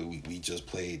correctly, we just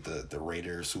played the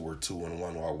Raiders, who were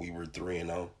 2-1 while we were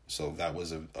 3-0. So that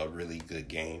was a really good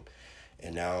game.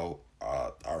 And now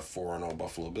our 4-0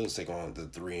 Buffalo Bills take on the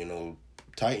 3-0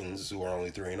 Titans, who are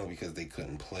only 3-0 because they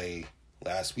couldn't play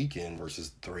last weekend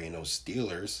versus 3-0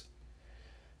 Steelers.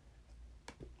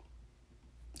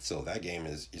 So that game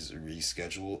is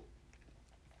rescheduled.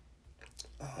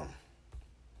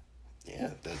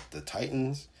 The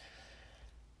Titans,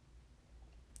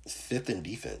 5th in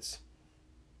defense.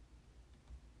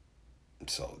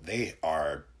 So they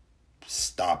are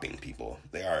stopping people.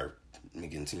 They are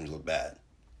making teams look bad.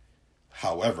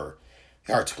 However,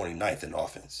 they are 29th in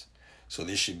offense. So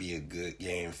this should be a good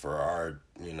game for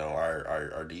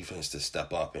our defense to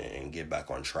step up and get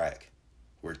back on track.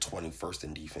 We're 21st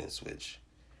in defense, which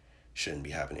shouldn't be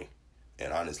happening.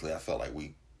 And honestly, I felt like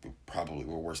we probably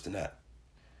were worse than that.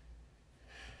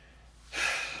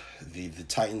 The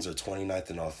Titans are 29th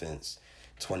in offense,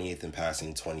 28th in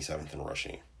passing, 27th in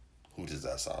rushing. Who does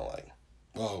that sound like?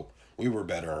 Well, we were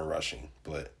better in rushing,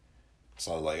 but it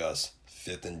sounds like us.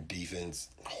 5th in defense,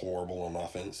 horrible on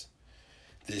offense.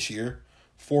 This year,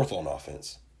 4th on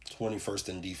offense, 21st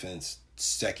in defense,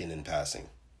 2nd in passing.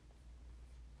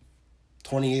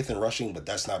 28th in rushing, but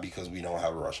that's not because we don't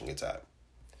have a rushing attack.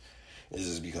 This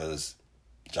is because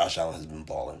Josh Allen has been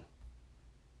balling.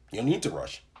 You don't need to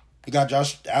rush. You got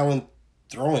Josh Allen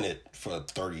throwing it for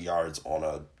 30 yards on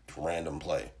a random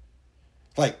play.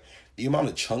 Like, the amount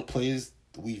of chunk plays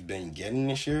we've been getting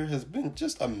this year has been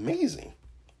just amazing.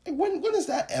 Like, when has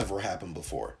that ever happened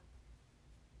before?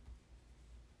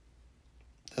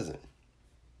 Doesn't.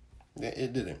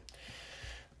 It didn't.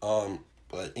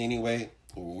 But anyway,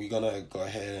 we're gonna go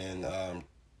ahead and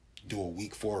do a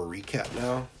week 4 recap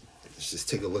now. Let's just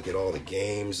take a look at all the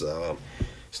games.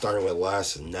 Starting with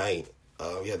last night,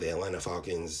 we had the Atlanta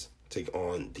Falcons take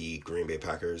on the Green Bay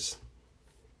Packers.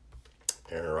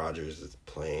 Aaron Rodgers is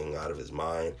playing out of his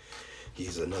mind.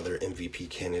 He's another MVP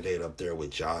candidate up there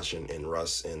with Josh and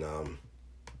Russ and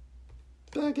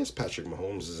I guess Patrick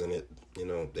Mahomes is in it. You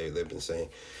know, they've been saying.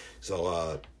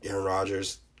 So Aaron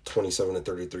Rodgers, 27 and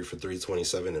 33 for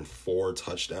 327 and 4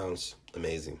 touchdowns.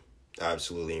 Amazing.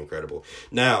 Absolutely incredible.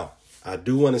 Now, I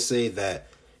do want to say that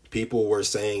people were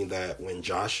saying that when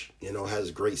Josh,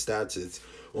 has great stats, it's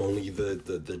only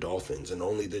the Dolphins and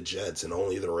only the Jets and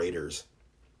only the Raiders.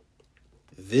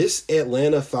 This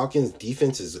Atlanta Falcons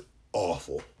defense is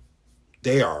awful.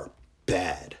 They are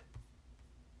bad.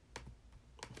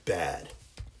 Bad.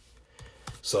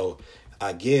 So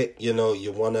I get, you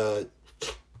wanna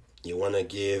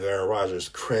give Aaron Rodgers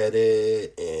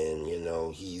credit, and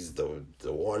he's the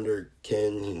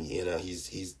wonderkin.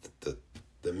 He's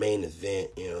the main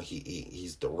event.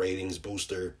 He's the ratings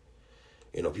booster.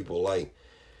 People like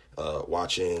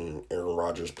watching Aaron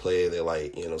Rodgers play. They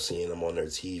like seeing him on their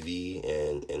TV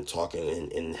and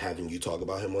talking and having you talk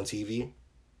about him on TV.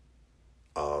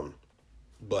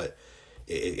 But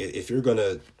if you're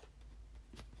gonna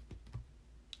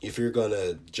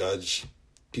judge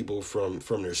people from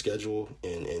their schedule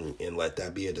and let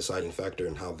that be a deciding factor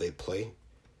in how they play,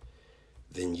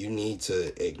 then you need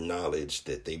to acknowledge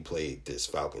that they played this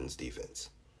Falcons defense.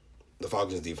 The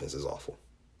Falcons defense is awful.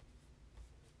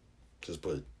 Just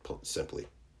put it simply.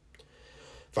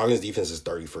 Falcons defense is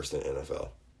 31st in the NFL.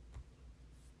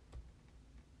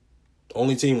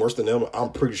 Only team worse than them,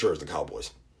 I'm pretty sure, is the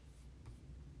Cowboys.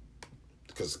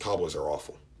 Because the Cowboys are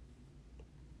awful.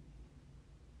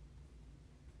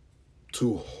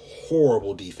 2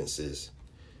 horrible defenses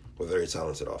with very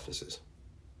talented offenses.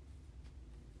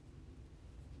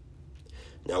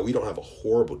 Now, we don't have a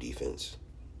horrible defense,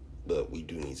 but we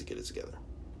do need to get it together.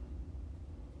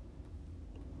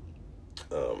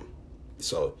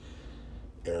 So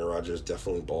Aaron Rodgers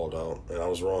definitely balled out, and I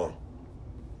was wrong.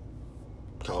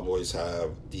 Cowboys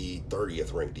have the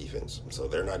 30th ranked defense, so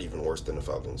they're not even worse than the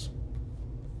Falcons.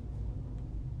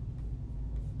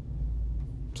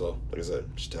 So, like I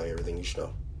said, just tell you everything you should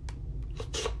know.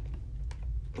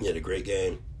 He had a great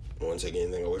game. I won't take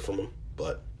anything away from him,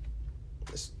 but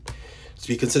let's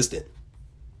be consistent.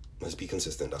 Let's be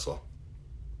consistent, that's all.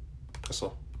 That's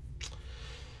all.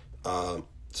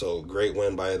 So, great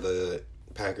win by the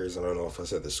Packers. I don't know if I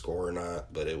said the score or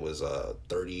not, but it was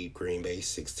 30 Green Bay,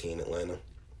 16 Atlanta.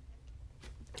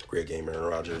 Great game, Aaron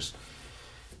Rodgers.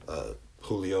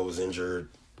 Julio was injured.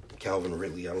 Calvin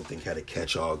Ridley, I don't think, had a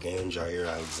catch-all game.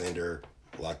 Jair Alexander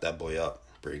locked that boy up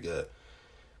pretty good.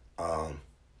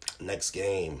 Next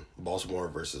game, Baltimore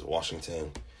versus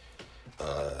Washington.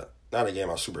 Not a game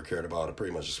I super cared about. I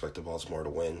pretty much expected Baltimore to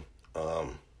win.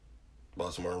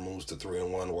 Baltimore moves to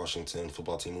 3-1. Washington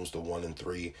football team moves to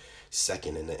 1-3.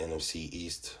 Second in the NFC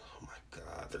East. Oh my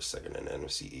God, they're second in the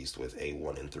NFC East with a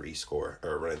 1-3 score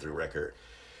or 1-3 record.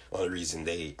 Only reason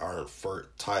they aren't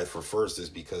tied for first is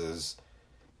because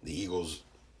the Eagles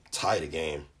tied a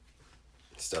game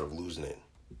instead of losing it.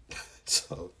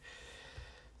 So,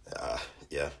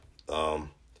 yeah.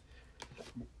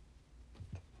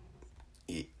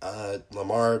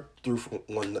 Lamar threw for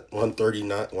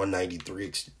 139,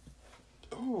 193.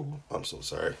 Oh, I'm so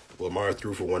sorry. Lamar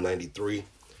threw for 193,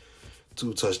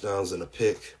 2 touchdowns and a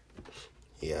pick.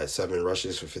 He had 7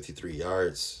 rushes for 53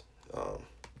 yards.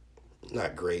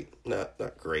 Not great, not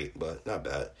great, but not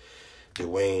bad.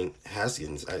 Dwayne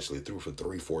Haskins actually threw for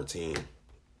 314.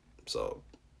 So,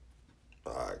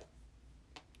 I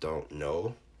don't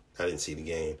know. I didn't see the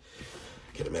game.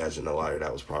 I can imagine a lot of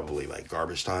that was probably like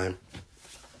garbage time.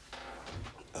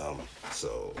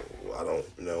 So I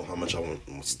don't know how much I want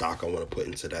to put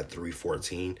into that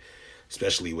 314,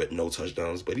 especially with no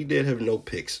touchdowns. But he did have no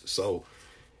picks. So,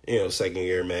 second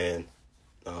year man,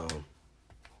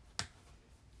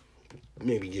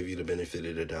 maybe give you the benefit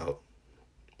of the doubt.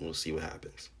 We'll see what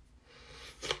happens.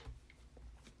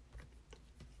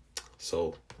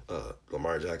 So,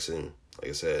 Lamar Jackson, like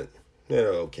I said,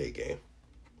 okay game.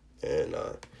 And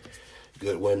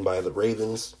good win by the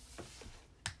Ravens.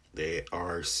 They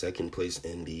are second place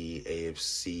in the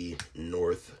AFC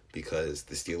North because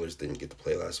the Steelers didn't get to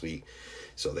play last week.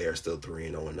 So they are still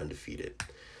 3-0 and undefeated.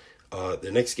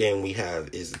 The next game we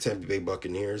have is the Tampa Bay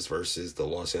Buccaneers versus the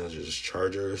Los Angeles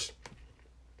Chargers.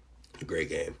 Great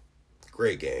game.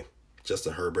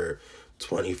 Justin Herbert,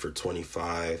 20 for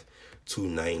 25,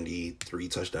 290, 3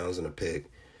 touchdowns and a pick.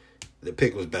 The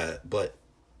pick was bad,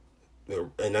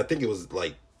 and I think it was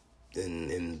like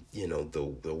in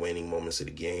the waning moments of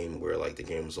the game where like the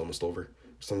game was almost over,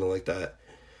 something like that.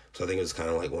 So I think it was kind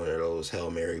of like one of those Hail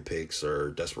Mary picks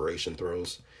or desperation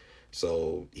throws.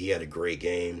 So he had a great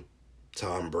game.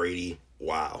 Tom Brady,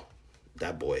 wow,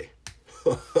 that boy,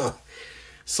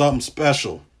 something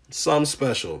special.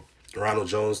 Ronald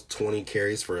Jones, 20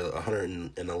 carries for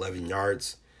 111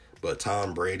 yards, but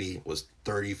Tom Brady was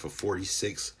 30 for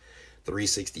 46,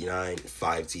 369,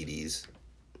 5 TDs.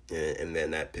 And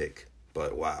then that pick.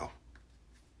 But wow.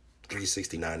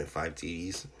 369 and 5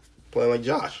 TDs. Playing like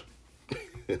Josh.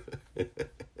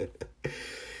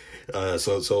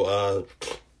 So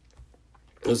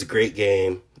it was a great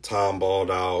game. Tom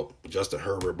balled out. Justin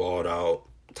Herbert balled out.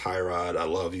 Tyrod, I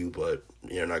love you, but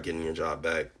you're not getting your job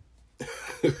back.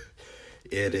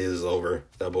 It is over.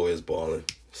 That boy is balling.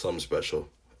 Something special.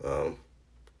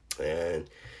 And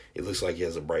it looks like he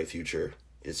has a bright future.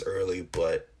 It's early,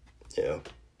 but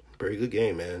pretty good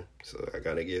game, man. So I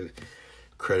gotta give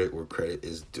credit where credit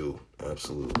is due.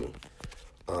 Absolutely.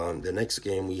 The next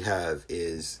game we have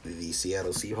is the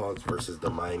Seattle Seahawks versus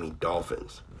the Miami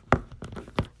Dolphins.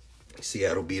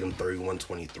 Seattle beat them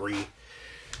 31-23.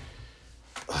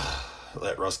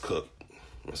 Let Russ cook.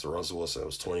 Mr. Russell Wilson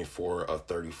was 24 of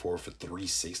 34 for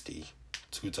 360,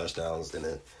 2 touchdowns,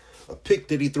 and a pick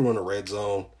that he threw in the red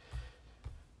zone.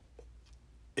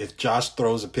 If Josh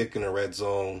throws a pick in the red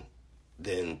zone,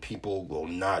 then people will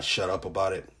not shut up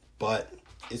about it. But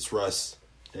it's Russ,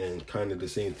 and kind of the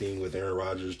same thing with Aaron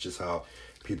Rodgers, just how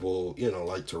people,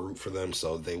 like to root for them,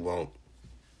 so they won't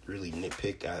really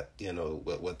nitpick at,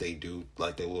 what they do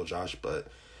like they will Josh. But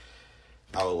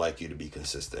I would like you to be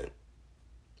consistent.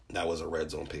 That was a red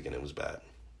zone pick, and it was bad.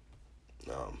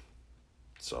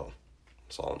 So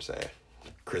that's all I'm saying.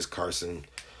 Chris Carson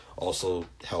also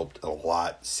helped a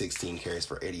lot. 16 carries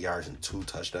for 80 yards and 2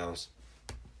 touchdowns.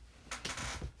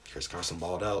 Chris Carson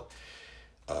balled out.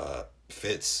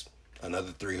 Fitz,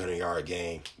 another 300-yard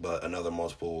game, but another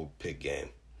multiple pick game.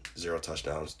 0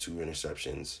 touchdowns, 2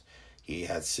 interceptions. He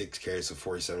had 6 carries for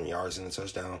 47 yards and a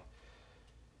touchdown.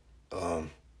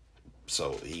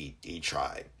 So he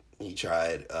tried. He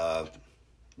tried.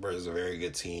 Versus a very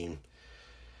good team.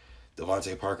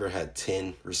 Devontae Parker had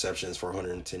 10 receptions for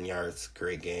 110 yards.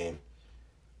 Great game.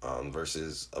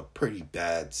 Versus a pretty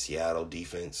bad Seattle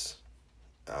defense.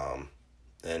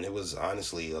 And it was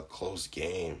honestly a close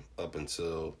game up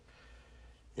until,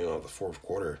 the fourth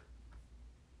quarter.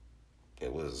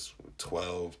 It was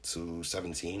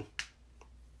 12-17.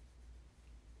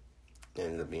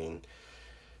 Ended up being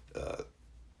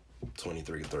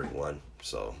 23-31.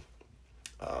 So,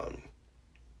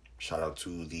 shout out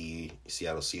to the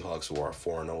Seattle Seahawks, who are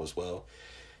 4-0 as well.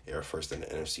 They are first in the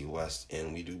NFC West,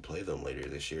 and we do play them later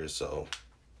this year, so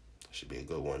it should be a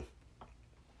good one.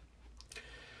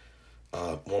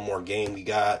 One more game we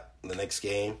got. The next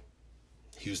game,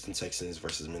 Houston Texans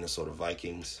versus Minnesota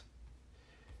Vikings.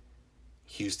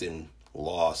 Houston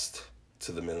lost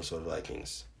to the Minnesota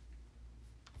Vikings.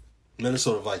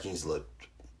 Minnesota Vikings looked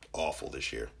awful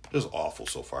this year. Just awful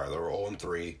so far. They were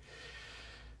 0-3.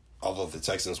 Although the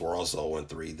Texans were also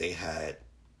 0-3, they had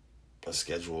a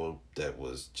schedule that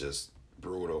was just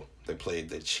brutal. They played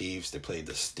the Chiefs, they played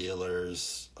the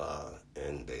Steelers,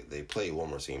 and they played one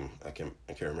more team. I can't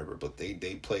remember, but they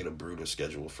played a brutal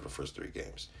schedule for the first 3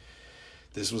 games.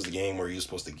 This was the game where you're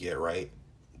supposed to get right,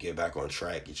 get back on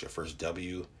track, get your first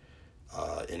W,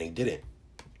 and they didn't.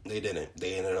 They didn't.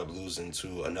 They ended up losing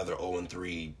to another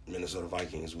 0-3 Minnesota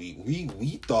Vikings.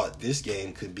 We thought this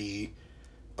game could be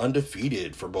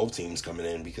undefeated for both teams coming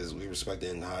in because we were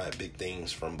expecting big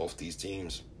things from both these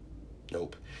teams.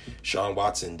 Nope. Sean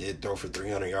Watson did throw for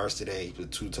 300 yards today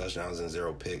with 2 touchdowns and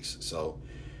 0 picks. So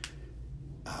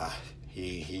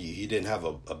he didn't have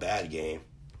a bad game,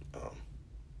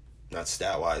 not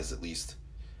stat wise at least.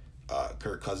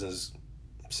 Kirk Cousins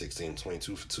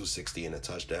 16-22 for 260 and a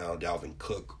touchdown. Dalvin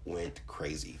Cook went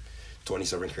crazy,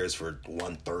 27 carries for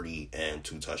 130 and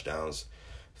 2 touchdowns,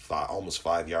 almost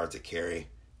 5 yards a carry.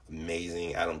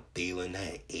 Amazing. Adam Thielen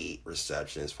had 8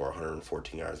 receptions for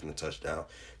 114 yards and a touchdown.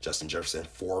 Justin Jefferson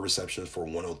 4 receptions for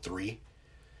 103.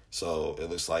 So it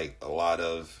looks like a lot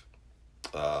of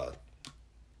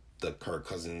the Kirk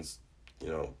Cousins,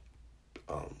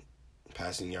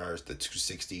 passing yards, the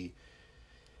 260,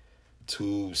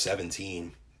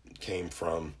 217 came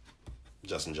from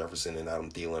Justin Jefferson and Adam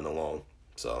Thielen alone.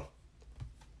 So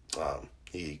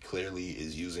he clearly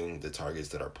is using the targets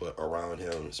that are put around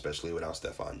him, especially without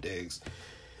Stephon Diggs.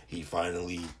 He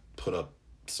finally put up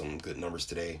some good numbers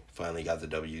today. Finally got the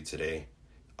W today.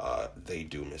 They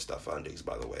do miss Stephon Diggs,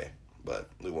 by the way. But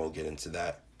we won't get into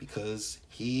that because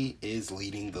he is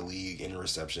leading the league in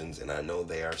receptions, and I know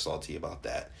they are salty about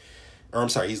that. Or I'm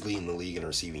sorry, he's leading the league in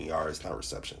receiving yards, not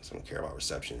receptions. I don't care about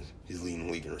receptions. He's leading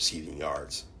the league in receiving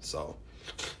yards. So,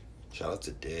 shout out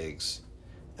to Diggs.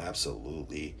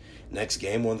 Absolutely. Next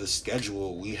game on the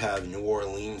schedule, we have New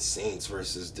Orleans Saints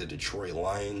versus the Detroit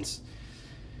Lions.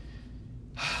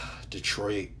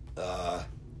 Detroit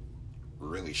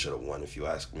really should have won, if you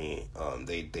ask me.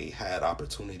 They had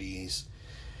opportunities,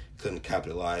 couldn't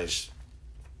capitalize.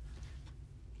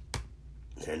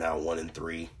 They're now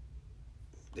 1-3.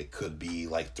 They could be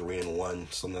like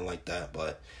 3-1, something like that,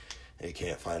 but they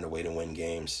can't find a way to win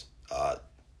games.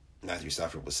 Matthew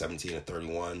Stafford was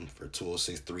 17-31 for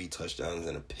 206, 3 touchdowns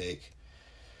and a pick.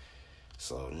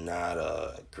 So not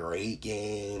a great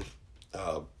game.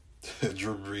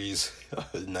 Drew Brees,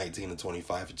 19-25 for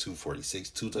 246,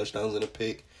 2 touchdowns and a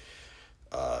pick.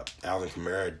 Alvin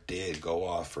Kamara did go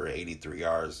off for 83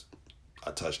 yards,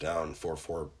 a touchdown,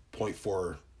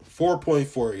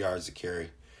 4.4 yards to carry.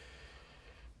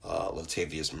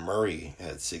 Latavius Murray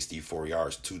had 64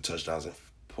 yards, 2 touchdowns, and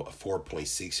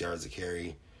 4.6 yards to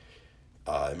carry.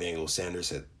 Emmanuel Sanders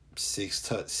had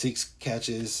 6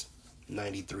 catches,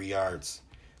 93 yards.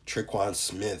 Tre'Quan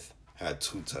Smith had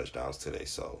 2 touchdowns today.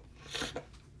 So,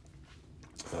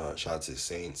 shout out to the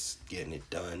Saints getting it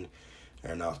done.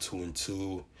 They're now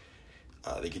 2-2.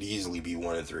 They could easily be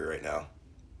 1-3 right now.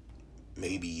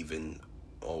 Maybe even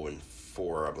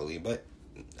 0-4, I believe. But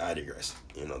I digress.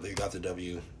 They got the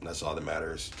W. And that's all that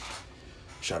matters.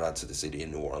 Shout out to the city of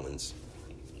New Orleans.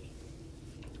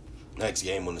 Next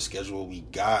game on the schedule we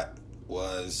got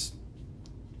was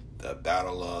the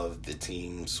battle of the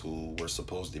teams who were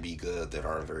supposed to be good that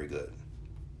aren't very good.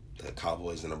 The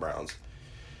Cowboys and the Browns.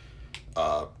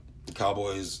 The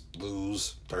Cowboys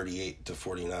lose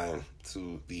 38-49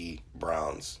 to the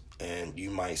Browns. And you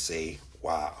might say,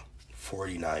 wow,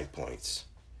 49 points.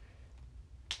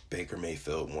 Baker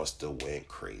Mayfield wants to win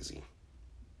crazy.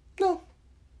 No,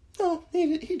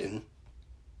 he didn't.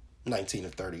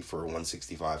 19-30 for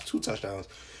 165, 2 touchdowns,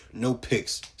 no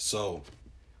picks. So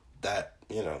that,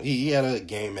 he had a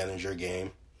game manager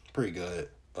game. Pretty good.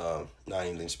 Not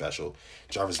anything special.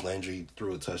 Jarvis Landry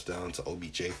threw a touchdown to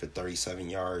OBJ for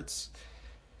 37 yards.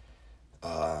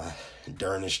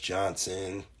 Dernish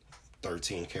Johnson,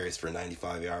 13 carries for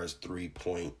 95 yards,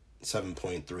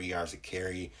 7.3 yards a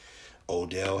carry.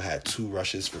 Odell had 2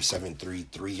 rushes for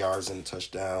 3 yards and a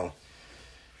touchdown.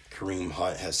 Kareem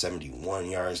Hunt has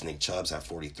 71 yards. Nick Chubbs had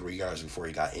 43 yards before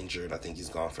he got injured. I think he's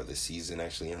gone for the season,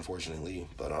 actually, unfortunately.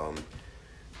 But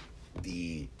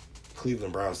the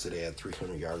Cleveland Browns today had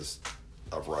 300 yards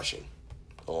of rushing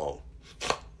alone.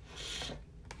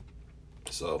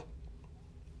 So,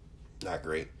 not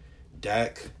great.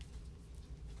 Dak,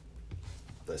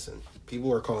 listen,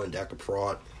 people are calling Dak a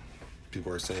fraud.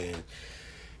 People are saying,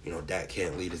 Dak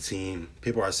can't lead a team.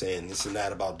 People are saying this and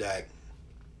that about Dak.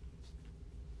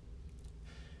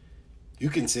 You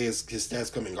can say his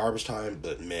stats come in garbage time,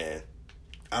 but man,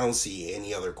 I don't see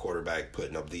any other quarterback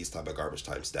putting up these type of garbage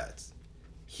time stats.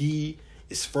 He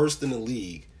is first in the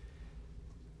league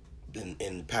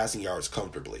in passing yards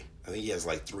comfortably. I think he has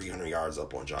like 300 yards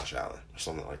up on Josh Allen or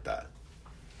something like that.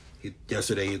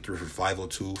 Yesterday he threw for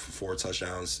 502 for 4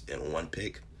 touchdowns and 1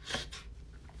 pick.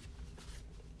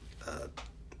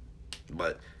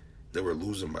 But they were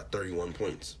losing by 31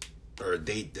 points. Or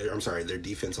their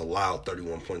defense allowed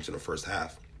 31 points in the first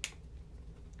half. I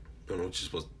don't know what you're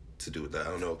supposed to do with that.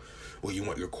 I don't know what you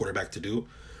want your quarterback to do.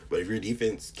 But if your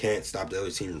defense can't stop the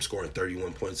other team from scoring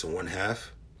 31 points in one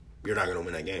half, you're not going to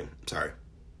win that game. Sorry.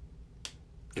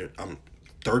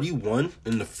 31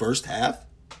 in the first half?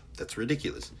 That's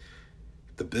ridiculous.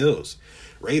 The Bills.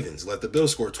 Ravens let the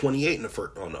Bills score 28 in the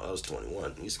first. Oh, no, that was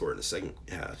 21. He scored in the second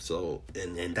half. So,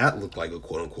 and that looked like a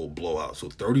quote-unquote blowout. So,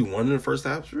 31 in the first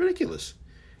half is ridiculous.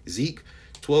 Zeke,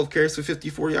 12 carries for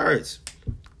 54 yards.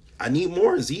 I need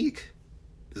more, Zeke.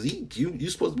 Zeke, you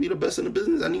supposed to be the best in the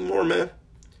business. I need more, man.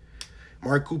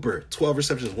 Mark Cooper, 12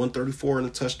 receptions, 134 and a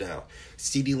touchdown.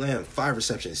 CeeDee Lamb, 5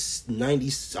 receptions,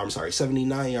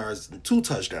 79 yards and 2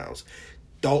 touchdowns.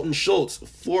 Dalton Schultz,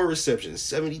 4 receptions,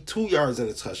 72 yards and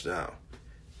a touchdown.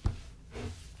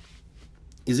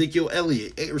 Ezekiel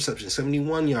Elliott, 8 receptions,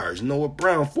 71 yards. Noah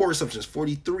Brown, 4 receptions,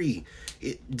 43.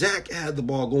 Dak had the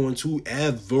ball going to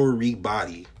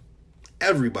everybody.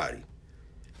 Everybody.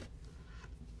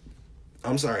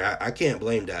 I'm sorry, I can't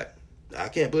blame Dak. I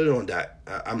can't put it on Dak.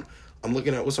 I'm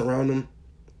looking at what's around him.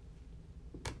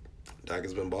 Dak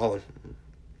has been balling.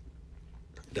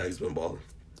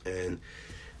 And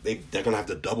they're going to have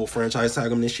to double franchise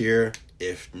tag him this year.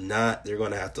 If not, they're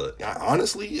going to have to...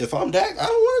 Honestly, if I'm Dak, I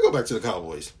don't want to go back to the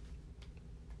Cowboys.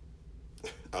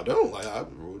 I don't. I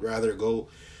would rather go,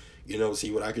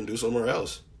 see what I can do somewhere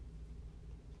else.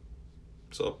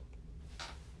 So,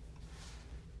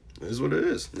 it is what it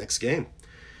is. Next game.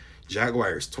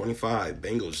 Jaguars 25,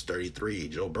 Bengals 33.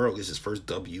 Joe Burrow gets his first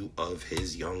W of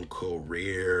his young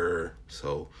career.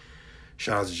 So,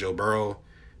 shout out to Joe Burrow.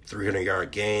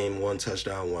 300-yard game, 1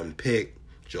 touchdown, 1 pick.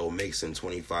 Joe Mixon,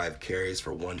 25 carries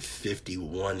for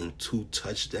 151 and 2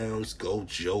 touchdowns. Go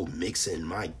Joe Mixon,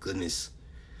 my goodness.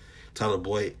 Tyler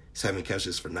Boyd, 7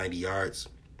 catches for 90 yards.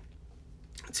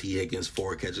 T. Higgins,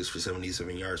 4 catches for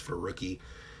 77 yards for a rookie.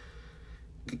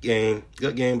 Good game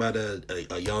by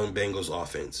a young Bengals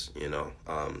offense.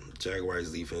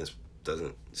 Jaguars defense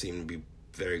doesn't seem to be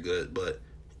very good, but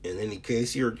in any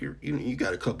case, you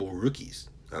got a couple rookies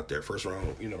out there, first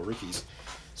round, rookies.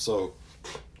 So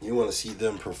you want to see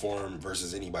them perform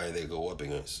versus anybody they go up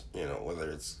against.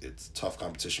 Whether it's tough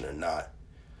competition or not.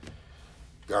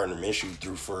 Gardner Minshew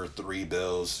threw for 3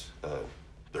 Bills,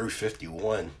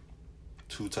 351,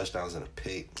 2 touchdowns and a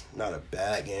pick. Not a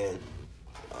bad game.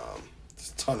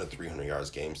 There's a ton of 300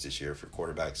 yards games this year for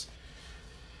quarterbacks.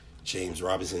 James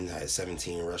Robinson had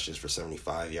 17 rushes for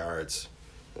 75 yards,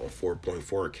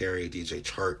 4.4 carry. DJ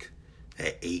Chark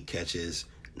had 8 catches,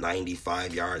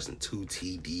 95 yards and 2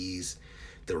 TDs.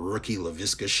 The rookie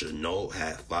Laviska Shenault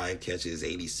had 5 catches,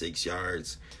 86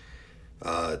 yards.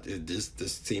 This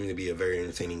seemed to be a very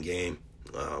entertaining game.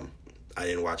 I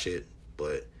didn't watch it,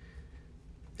 but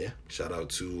yeah, shout out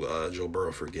to Joe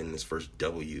Burrow for getting his first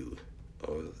W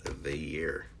of the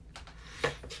year.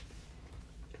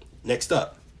 Next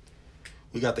up,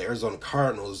 we got the Arizona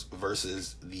Cardinals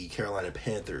versus the Carolina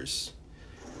Panthers.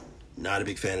 Not a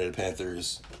big fan of the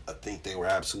Panthers. I think they were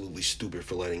absolutely stupid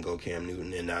for letting go Cam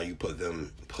Newton, and now you put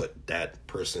that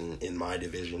person in my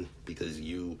division because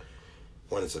you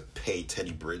wanted to pay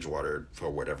Teddy Bridgewater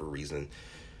for whatever reason.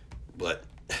 But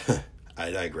I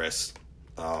digress.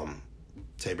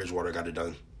 Teddy Bridgewater got it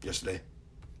done yesterday.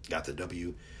 Got the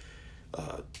W.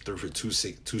 Threw for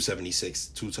 276,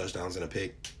 2 touchdowns and a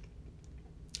pick.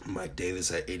 Mike Davis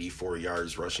had 84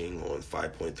 yards rushing on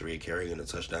 5.3 carry and a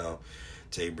touchdown.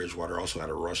 Teddy Bridgewater also had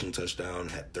a rushing touchdown,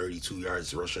 had 32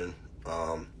 yards rushing.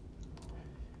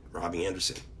 Robbie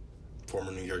Anderson,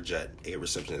 former New York Jet, 8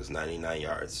 receptions, 99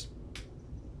 yards.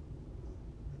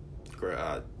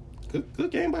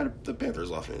 Good game by the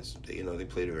Panthers offense. They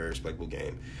played a very respectable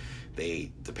game. The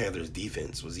Panthers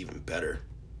defense was even better.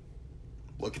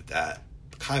 Look at that.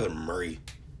 Kyler Murray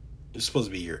is supposed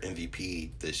to be your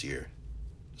MVP this year.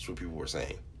 That's what people were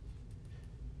saying.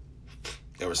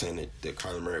 They were saying that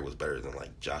Kyler Murray was better than,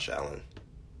 Josh Allen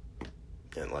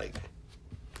and,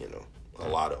 a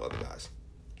lot of other guys.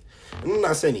 I'm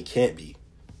not saying he can't be,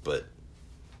 but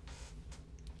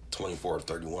 24 of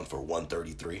 31 for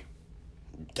 133.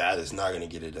 That is not going to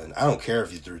get it done. I don't care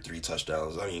if you threw 3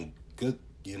 touchdowns. I mean, good,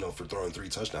 for throwing 3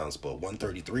 touchdowns, but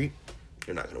 133,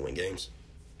 you're not going to win games.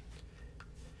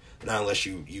 Not unless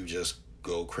you just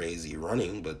go crazy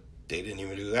running, but they didn't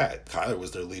even do that. Kyler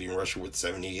was their leading rusher with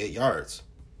 78 yards.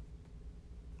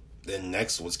 Then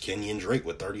next was Kenyon Drake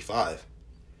with 35.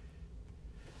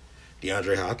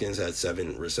 DeAndre Hopkins had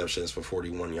 7 receptions for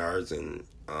 41 yards, and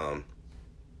I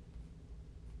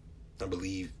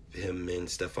believe him and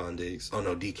Stephon Diggs. Oh,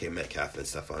 no, DK Metcalf and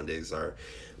Stephon Diggs are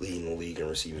leading the league in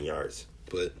receiving yards.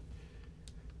 But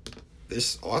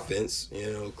this offense,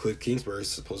 Cliff Kingsbury is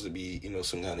supposed to be,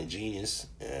 some kind of genius,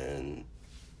 and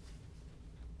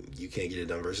you can't get it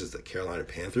done versus the Carolina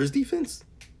Panthers defense?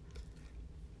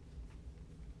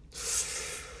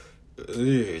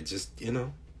 Just,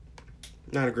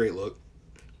 not a great look.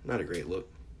 Kyler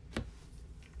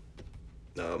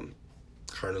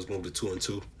Cardinals moved to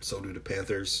 2-2. So do the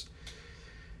Panthers.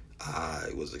 I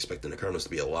was expecting the Cardinals to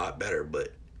be a lot better,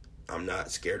 but I'm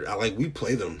not scared. We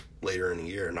play them later in the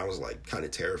year, and I was like kind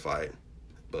of terrified,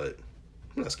 but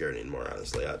I'm not scared anymore.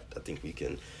 Honestly, I think we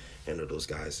can handle those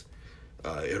guys.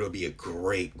 It'll be a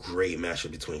great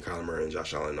matchup between Kyler Murray and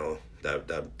Josh Allen. Though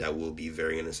that will be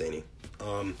very entertaining.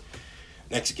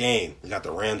 Next game, we got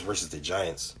the Rams versus the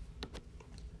Giants.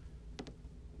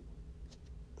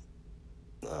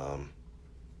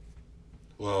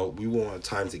 Well, we won't have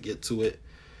time to get to it,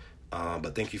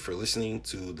 but thank you for listening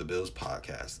to the Bills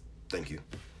podcast. Thank you.